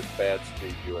of course Bad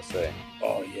Street USA.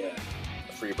 Oh, yeah.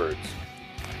 Freebirds.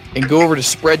 and go over to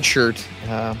Spreadshirt,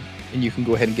 and you can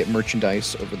go ahead and get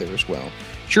merchandise over there as well.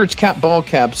 Shirts, ball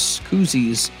caps,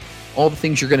 koozies, all the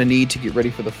things you're going to need to get ready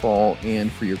for the fall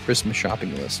and for your Christmas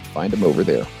shopping list. Find them over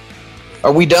there.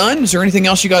 Are we done? Is there anything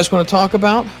else you guys want to talk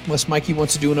about? Unless Mikey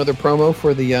wants to do another promo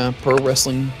for the Pro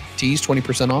Wrestling Tees,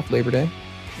 20% off Labor Day.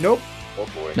 Nope. Oh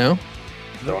boy. No?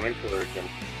 Don't encourage him.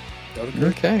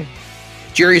 Okay.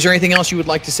 Jerry, is there anything else you would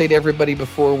like to say to everybody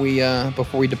before we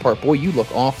depart? Boy, you look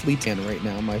awfully tan right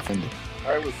now, my friend.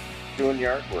 I was doing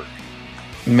yard work.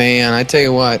 Man, I tell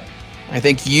you what, I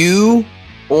think you,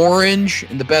 Orange,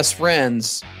 and the Best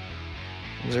Friends.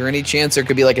 Is there any chance there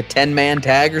could be like a 10-man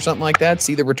tag or something like that?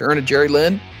 See the return of Jerry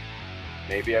Lynn?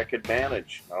 Maybe I could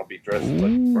manage. I'll be dressed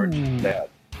like Archie's dad.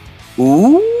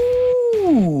 Ooh.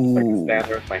 I can stand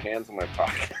there with my hands in my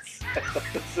pockets.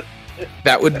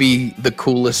 That would be the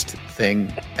coolest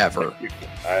thing ever.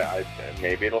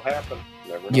 Maybe it'll happen.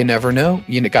 Never know. You never know.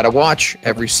 You got to watch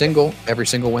every single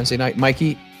Wednesday night.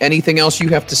 Mikey, anything else you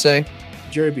have to say?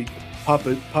 Jerry B.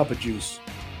 Papa Juice.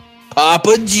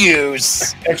 Papa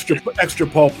Juice. Extra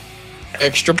pulp.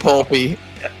 Extra pulpy.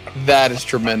 That is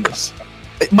tremendous.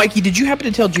 Mikey, did you happen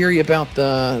to tell Jerry about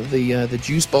the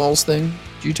juice balls thing?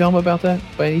 Did you tell him about that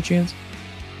by any chance?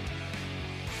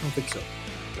 I don't think so.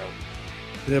 No.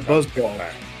 They're buzz balls.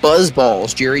 Buzz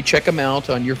balls, Jerry. Check them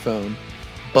out on your phone.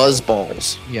 Buzz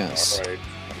balls. Yes. All right.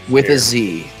 With a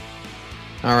Z.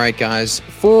 All right, guys.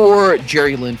 For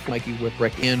Jerry Lynn, Mikey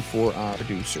Whipwreck, and for our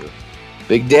producer,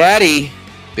 Big Daddy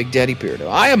Beardo.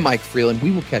 I am Mike Freland. We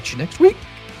will catch you next week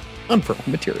on Front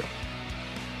Row Material.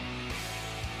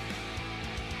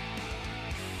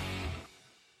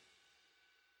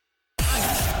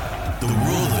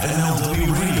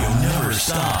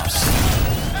 stops.